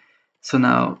shadow. So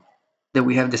now that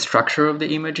we have the structure of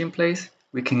the image in place,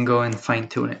 we can go and fine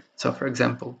tune it. So for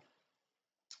example,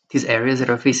 these areas that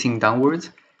are facing downwards,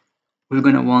 we're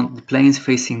going to want the planes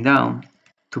facing down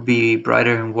to be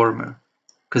brighter and warmer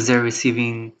because they're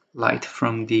receiving light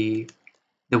from the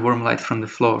warm light from the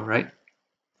floor, right?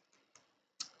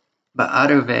 But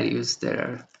other values that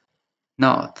are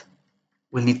not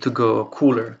will need to go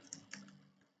cooler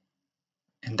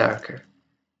and darker.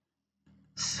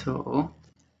 So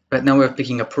right now we're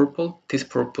picking a purple. This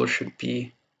purple should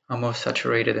be a more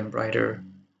saturated and brighter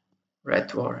red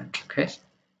to orange, okay?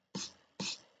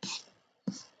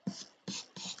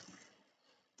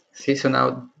 See, so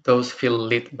now those feel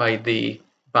lit by the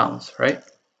bounce, right?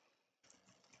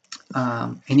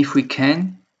 And if we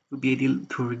can, we'll be able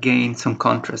to regain some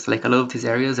contrast. Like a lot of these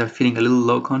areas are feeling a little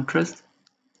low contrast.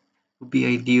 It would be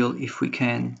ideal if we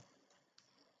can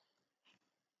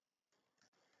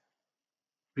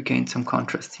regain some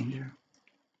contrast in there.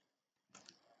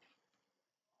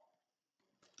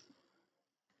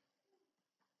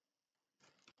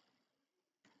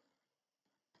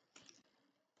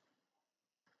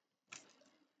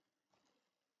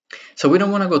 So we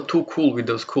don't want to go too cool with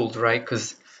those cools, right?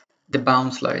 Because the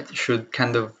bounce light should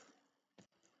kind of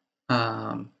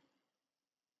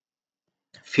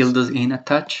fill those in a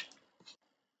touch.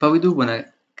 But we do want to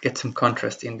get some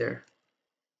contrast in there.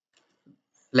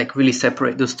 Like really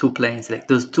separate those two planes. Like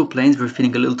those two planes were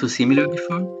feeling a little too similar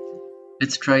before.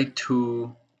 Let's try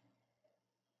to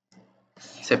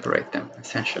separate them,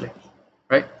 essentially,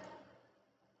 right?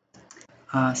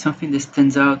 Something that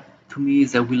stands out to me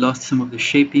is that we lost some of the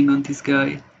shaping on this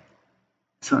guy.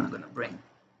 So I'm going to bring it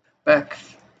back.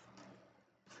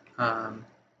 And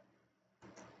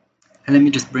let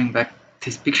me just bring back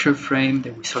this picture frame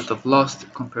that we sort of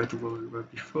lost compared to where we were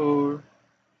before.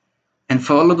 And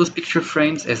for all of those picture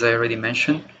frames, as I already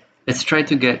mentioned, let's try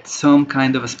to get some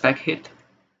kind of a spec hit.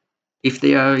 If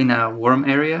they are in a warm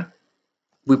area,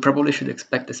 we probably should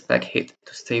expect the spec hit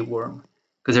to stay warm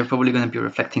because they're probably going to be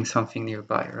reflecting something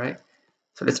nearby, right?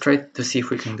 So let's try to see if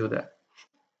we can do that.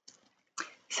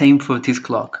 Same for this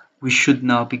clock. We should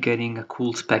now be getting a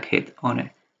cool spec hit on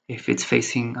it if it's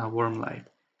facing a warm light.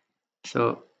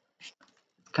 So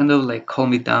kind of like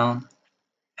calm it down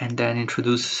and then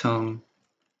introduce some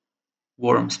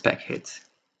warm spec hits.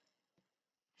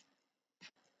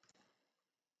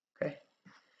 Okay.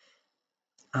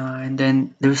 And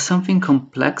then there's something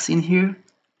complex in here.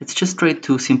 Let's just try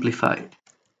to simplify it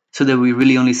so that we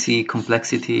really only see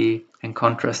complexity and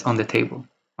contrast on the table,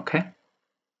 okay?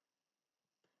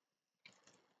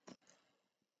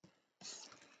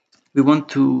 We want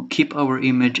to keep our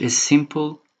image as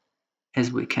simple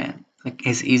as we can, like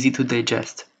as easy to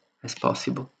digest as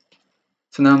possible.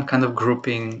 So now I'm kind of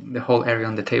grouping the whole area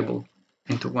on the table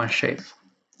into one shape.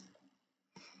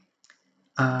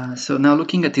 So now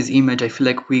looking at this image, I feel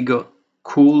like we got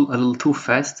cool a little too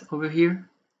fast over here.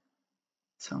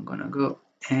 So I'm gonna go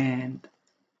and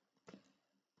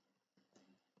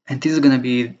this is gonna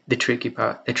be the tricky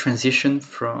part, the transition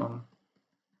from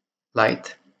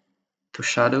light to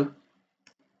shadow.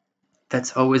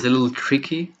 That's always a little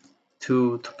tricky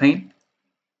to paint.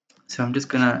 So I'm just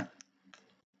gonna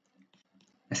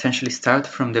essentially start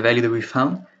from the value that we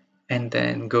found and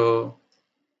then go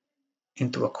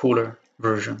into a cooler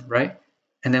version, right?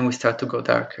 And then we start to go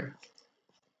darker.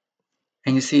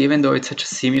 And you see, even though it's such a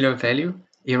similar value,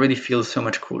 it already feels so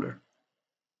much cooler.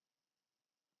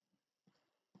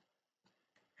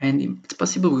 And it's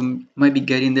possible we might be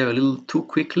getting there a little too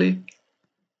quickly.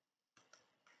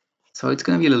 So it's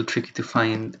going to be a little tricky to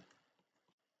find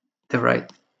the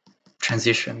right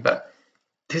transition, but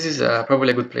this is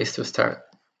probably a good place to start.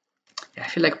 Yeah, I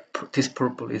feel like this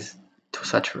purple is too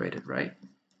saturated, right?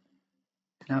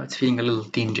 Now it's feeling a little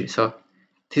dingy. So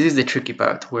this is the tricky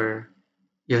part where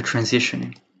you're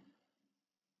transitioning.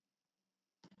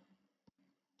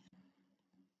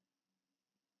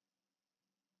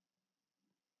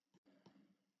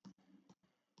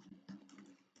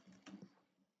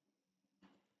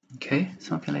 Okay,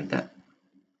 something like that.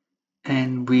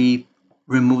 And we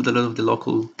removed a lot of the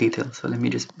local detail. So let me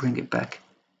just bring it back.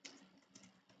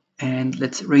 And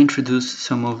let's reintroduce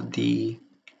some of the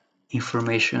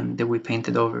information that we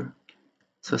painted over.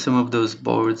 So some of those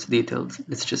boards details,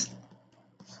 let's just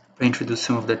reintroduce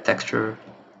some of the texture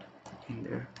in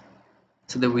there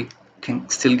so that we can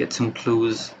still get some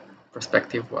clues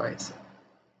perspective wise.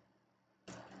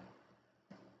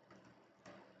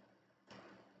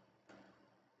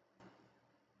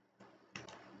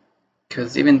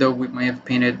 Because even though we might have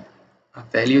painted a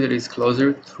value that is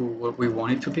closer to what we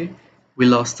want it to be, we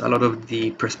lost a lot of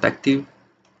the perspective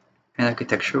and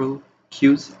architectural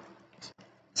cues.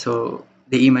 So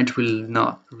the image will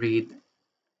not read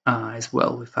as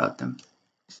well without them.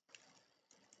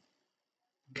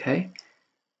 Okay.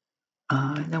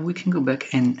 Now we can go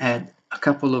back and add a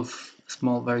couple of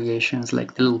small variations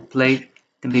like the little plate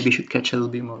that maybe should catch a little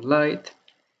bit more light.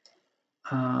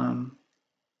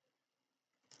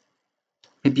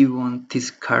 Maybe we want this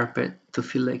carpet to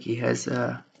feel like it has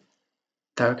a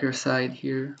darker side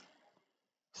here.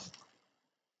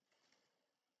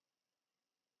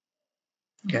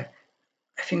 Okay,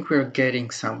 I think we're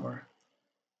getting somewhere.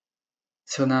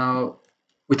 So now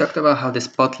we talked about how the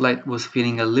spotlight was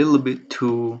feeling a little bit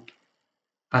too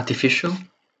artificial.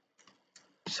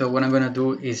 So what I'm gonna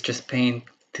do is just paint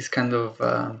this kind of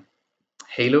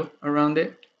halo around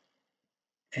it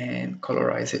and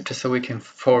colorize it just so we can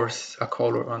force a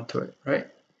color onto it, right?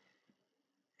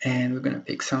 And we're gonna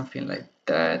pick something like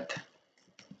that.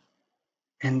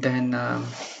 And then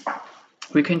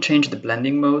we can change the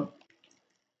blending mode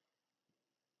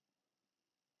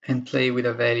and play with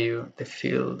a value that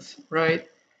feels right.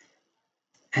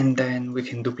 And then we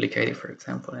can duplicate it, for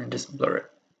example, and just blur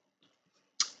it.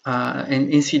 And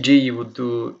in CG, you would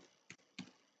do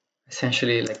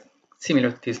essentially like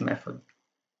similar to this method,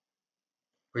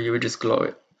 where you would just glow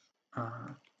it,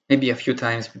 maybe a few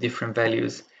times with different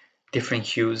values, different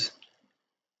hues.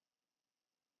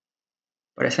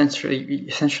 But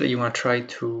essentially, you want to try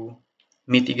to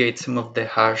mitigate some of the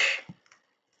harsh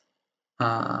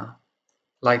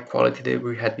light quality that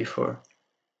we had before.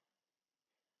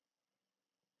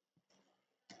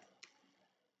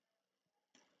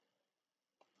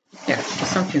 Yeah,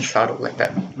 just something subtle like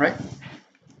that, right?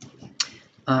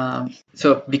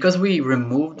 So because we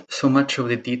removed so much of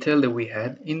the detail that we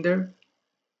had in there,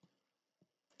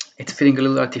 it's feeling a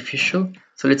little artificial.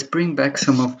 So let's bring back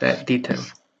some of that detail.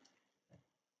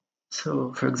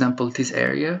 So for example, this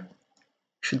area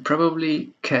should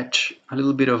probably catch a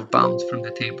little bit of bounce from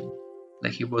the table,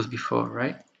 like it was before,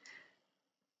 right?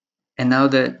 And now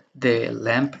that the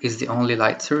lamp is the only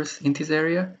light source in this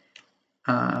area,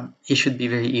 it should be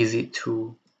very easy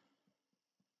to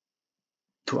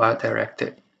art direct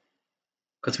it,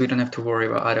 because we don't have to worry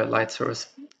about other light source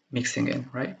mixing in,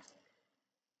 right?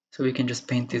 So we can just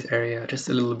paint this area just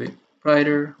a little bit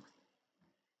brighter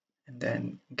and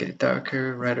then get it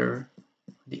darker, redder,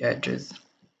 the edges.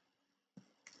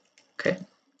 Okay,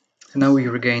 so now we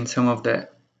regain some of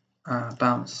that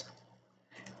bounce.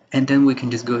 And then we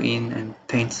can just go in and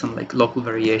paint some like local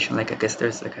variation. Like I guess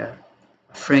there's like a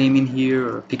frame in here,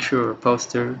 or a picture, or a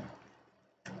poster.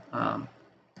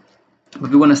 But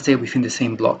we want to stay within the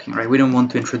same blocking, right? We don't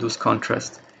want to introduce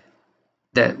contrast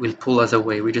that will pull us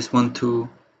away. We just want to,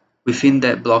 within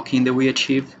that blocking that we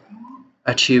achieve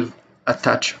a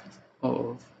touch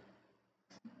of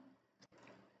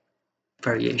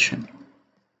variation.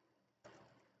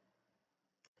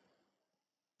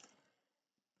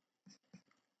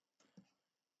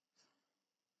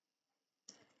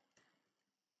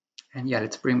 And yeah,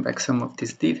 let's bring back some of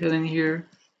this detail in here.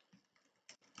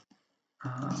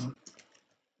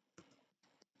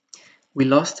 We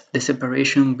lost the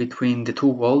separation between the two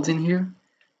walls in here.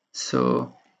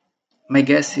 So my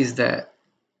guess is that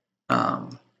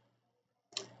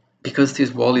because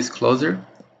this wall is closer,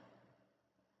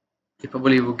 it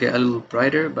probably will get a little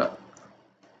brighter, but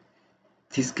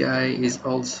this guy is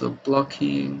also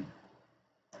blocking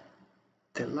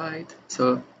the light.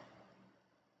 So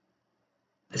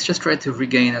let's just try to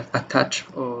regain a touch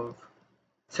of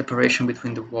separation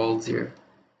between the walls here.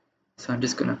 So I'm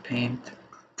just gonna paint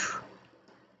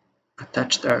a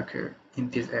touch darker in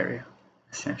this area,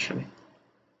 essentially.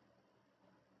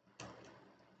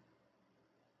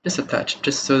 Just a touch,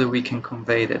 just so that we can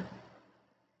convey that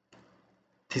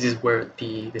this is where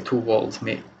the two walls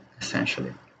meet,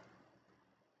 essentially.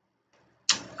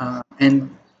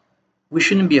 And we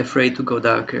shouldn't be afraid to go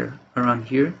darker around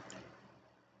here,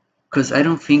 because I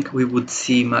don't think we would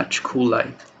see much cool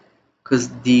light, because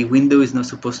the window is not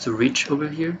supposed to reach over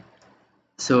here.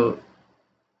 So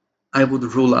I would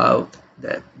rule out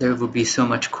that there would be so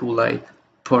much cool light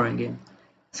pouring in.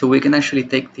 So we can actually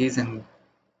take these and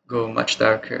go much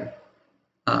darker.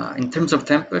 In terms of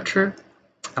temperature,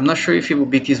 I'm not sure if it will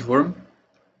be this warm.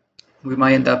 We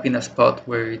might end up in a spot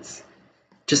where it's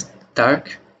just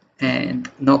dark and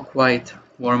not quite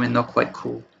warm and not quite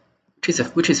cool,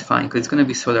 which is fine, because it's going to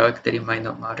be so dark that it might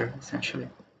not matter, essentially.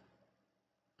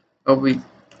 But I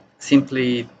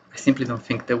simply don't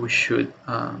think that we should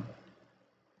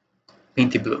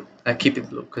paint it blue, keep it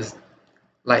blue, because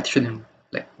light shouldn't,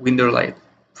 like window light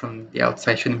from the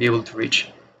outside shouldn't be able to reach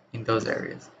in those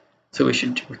areas. So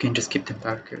we can just keep them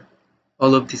darker.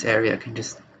 All of this area can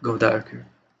just go darker.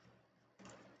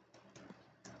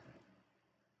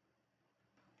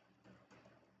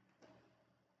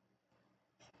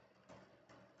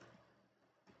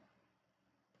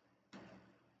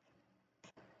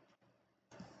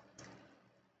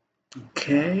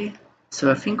 Okay, so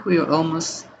I think we are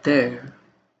almost there.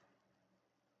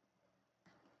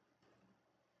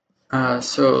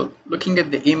 So looking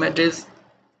at the images,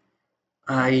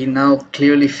 I now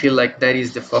clearly feel like that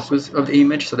is the focus of the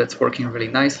image, so that's working really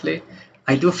nicely.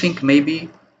 I do think maybe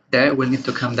that will need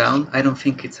to come down. I don't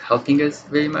think it's helping us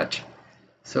very much.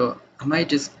 So I might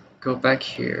just go back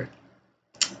here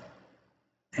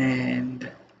and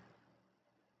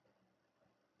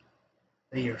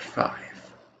layer 5.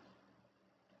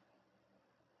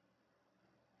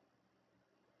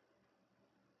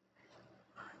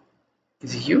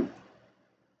 Is it you?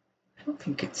 I don't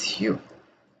think it's you.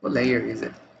 What layer is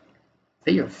it?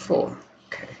 Layer 4.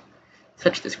 Okay.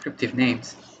 Such descriptive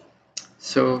names.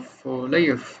 So for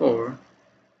layer 4,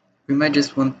 we might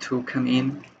just want to come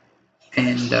in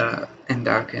and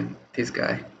darken this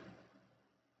guy,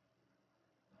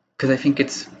 because I think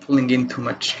it's pulling in too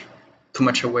much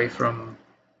away from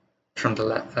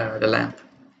the lamp.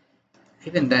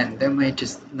 Even then, that might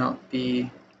just not be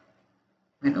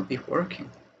working.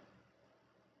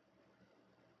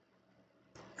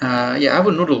 Yeah, I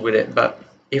would noodle with it, but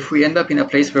if we end up in a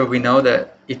place where we know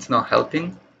that it's not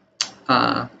helping,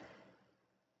 I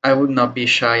would not be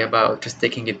shy about just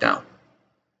taking it down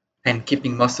and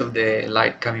keeping most of the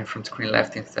light coming from screen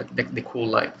left instead, the cool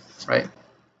light, right?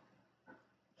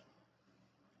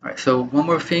 All right, so one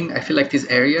more thing, I feel like this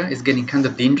area is getting kind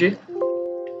of dingy,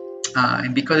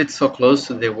 and because it's so close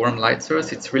to the warm light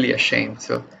source, it's really a shame.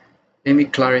 So let me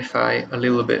clarify a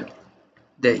little bit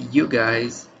that you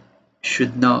guys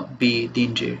should not be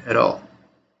dingy at all.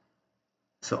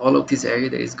 So all of this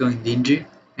area that is going dingy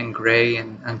and gray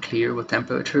and unclear what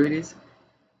temperature it is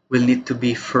will need to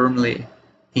be firmly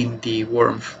in the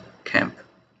warmth camp.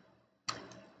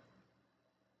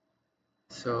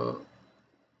 So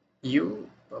you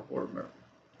are warmer,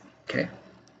 okay?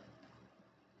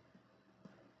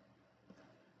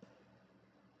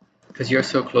 Because you're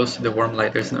so close to the warm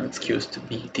light, there's no excuse to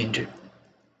be dingy.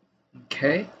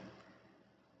 Okay.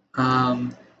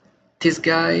 This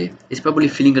guy is probably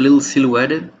feeling a little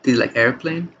silhouetted. This is like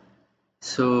airplane.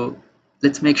 So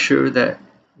let's make sure that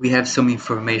we have some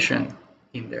information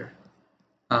in there.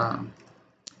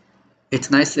 It's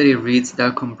nice that it reads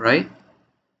dark on bright,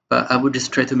 but I would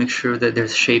just try to make sure that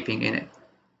there's shaping in it.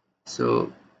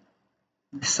 So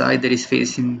the side that is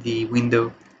facing the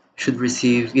window should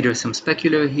receive either some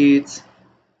specular hits,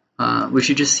 we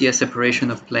should just see a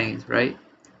separation of planes, right?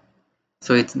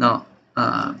 So it's not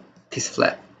this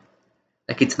flat.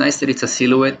 Like, it's nice that it's a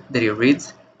silhouette that it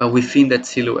reads, but within that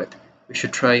silhouette, we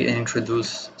should try and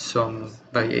introduce some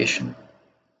variation.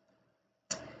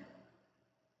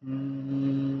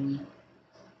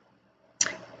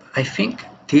 I think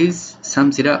this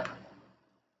sums it up.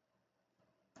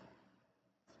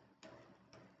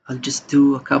 I'll just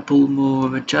do a couple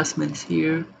more adjustments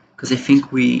here, because I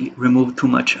think we removed too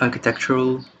much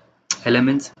architectural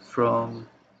elements from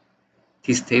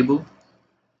this table.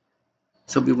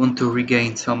 So we want to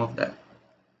regain some of that.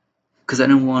 Because I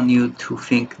don't want you to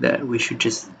think that we should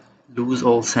just lose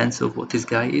all sense of what this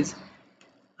guy is.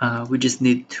 We just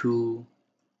need to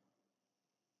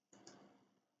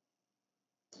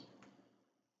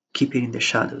keep it in the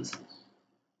shadows.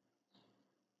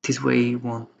 This way it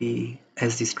won't be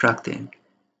as distracting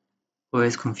or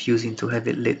as confusing to have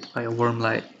it lit by a warm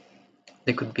light.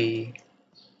 That could be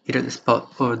either the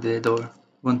spot or the door.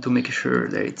 We want to make sure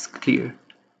that it's clear,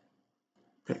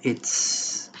 that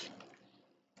it's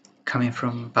coming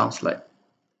from bounce light.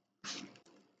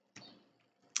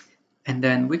 And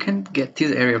then we can get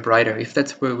this area brighter if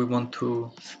that's where we want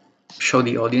to show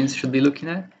the audience should be looking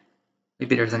at.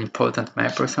 Maybe there's an important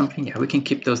map or something. Yeah, we can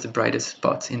keep those the brightest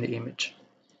spots in the image,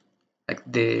 like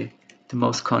the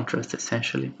most contrast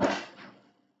essentially.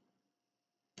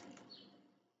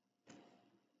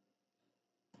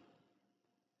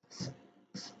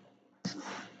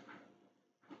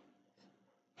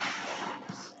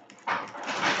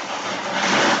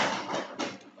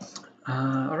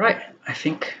 Alright, I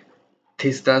think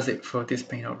this does it for this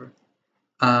paint over.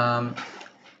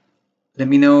 Let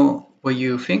me know what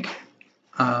you think.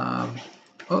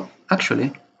 Oh,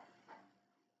 actually,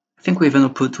 I think we have an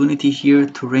opportunity here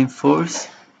to reinforce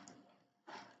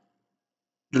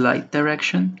the light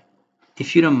direction.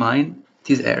 If you don't mind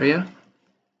this area,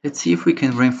 let's see if we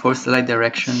can reinforce the light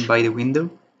direction by the window.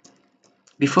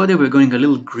 Before they were going a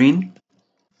little green,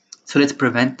 so let's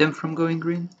prevent them from going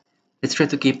green. Let's try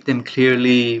to keep them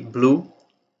clearly blue.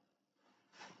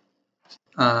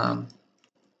 But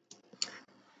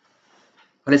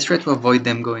let's try to avoid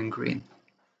them going green.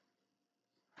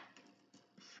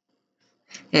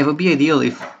 Yeah, it would be ideal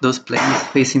if those planes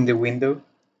facing the window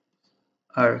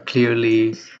are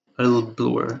clearly a little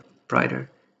bluer, brighter.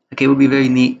 Okay, it would be very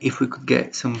neat if we could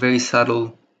get some very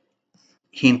subtle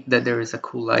hint that there is a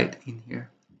cool light in here.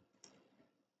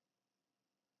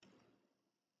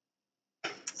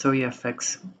 So yeah,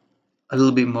 affects a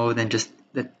little bit more than just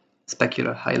that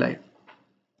specular highlight.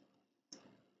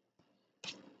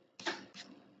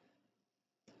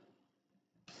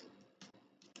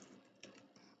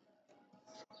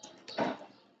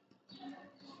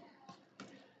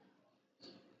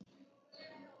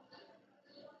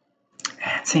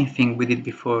 Same thing we did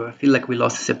before. I feel like we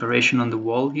lost separation on the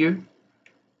wall here,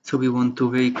 so we want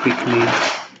to very quickly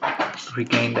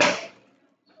regain that.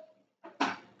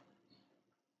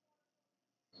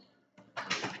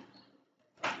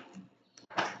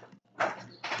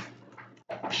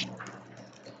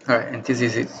 Alright, and this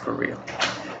is it for real.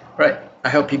 Right, I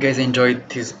hope you guys enjoyed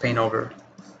this paint over.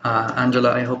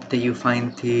 Angela, I hope that you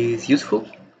find this useful.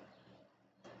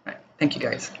 Right, thank you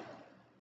guys.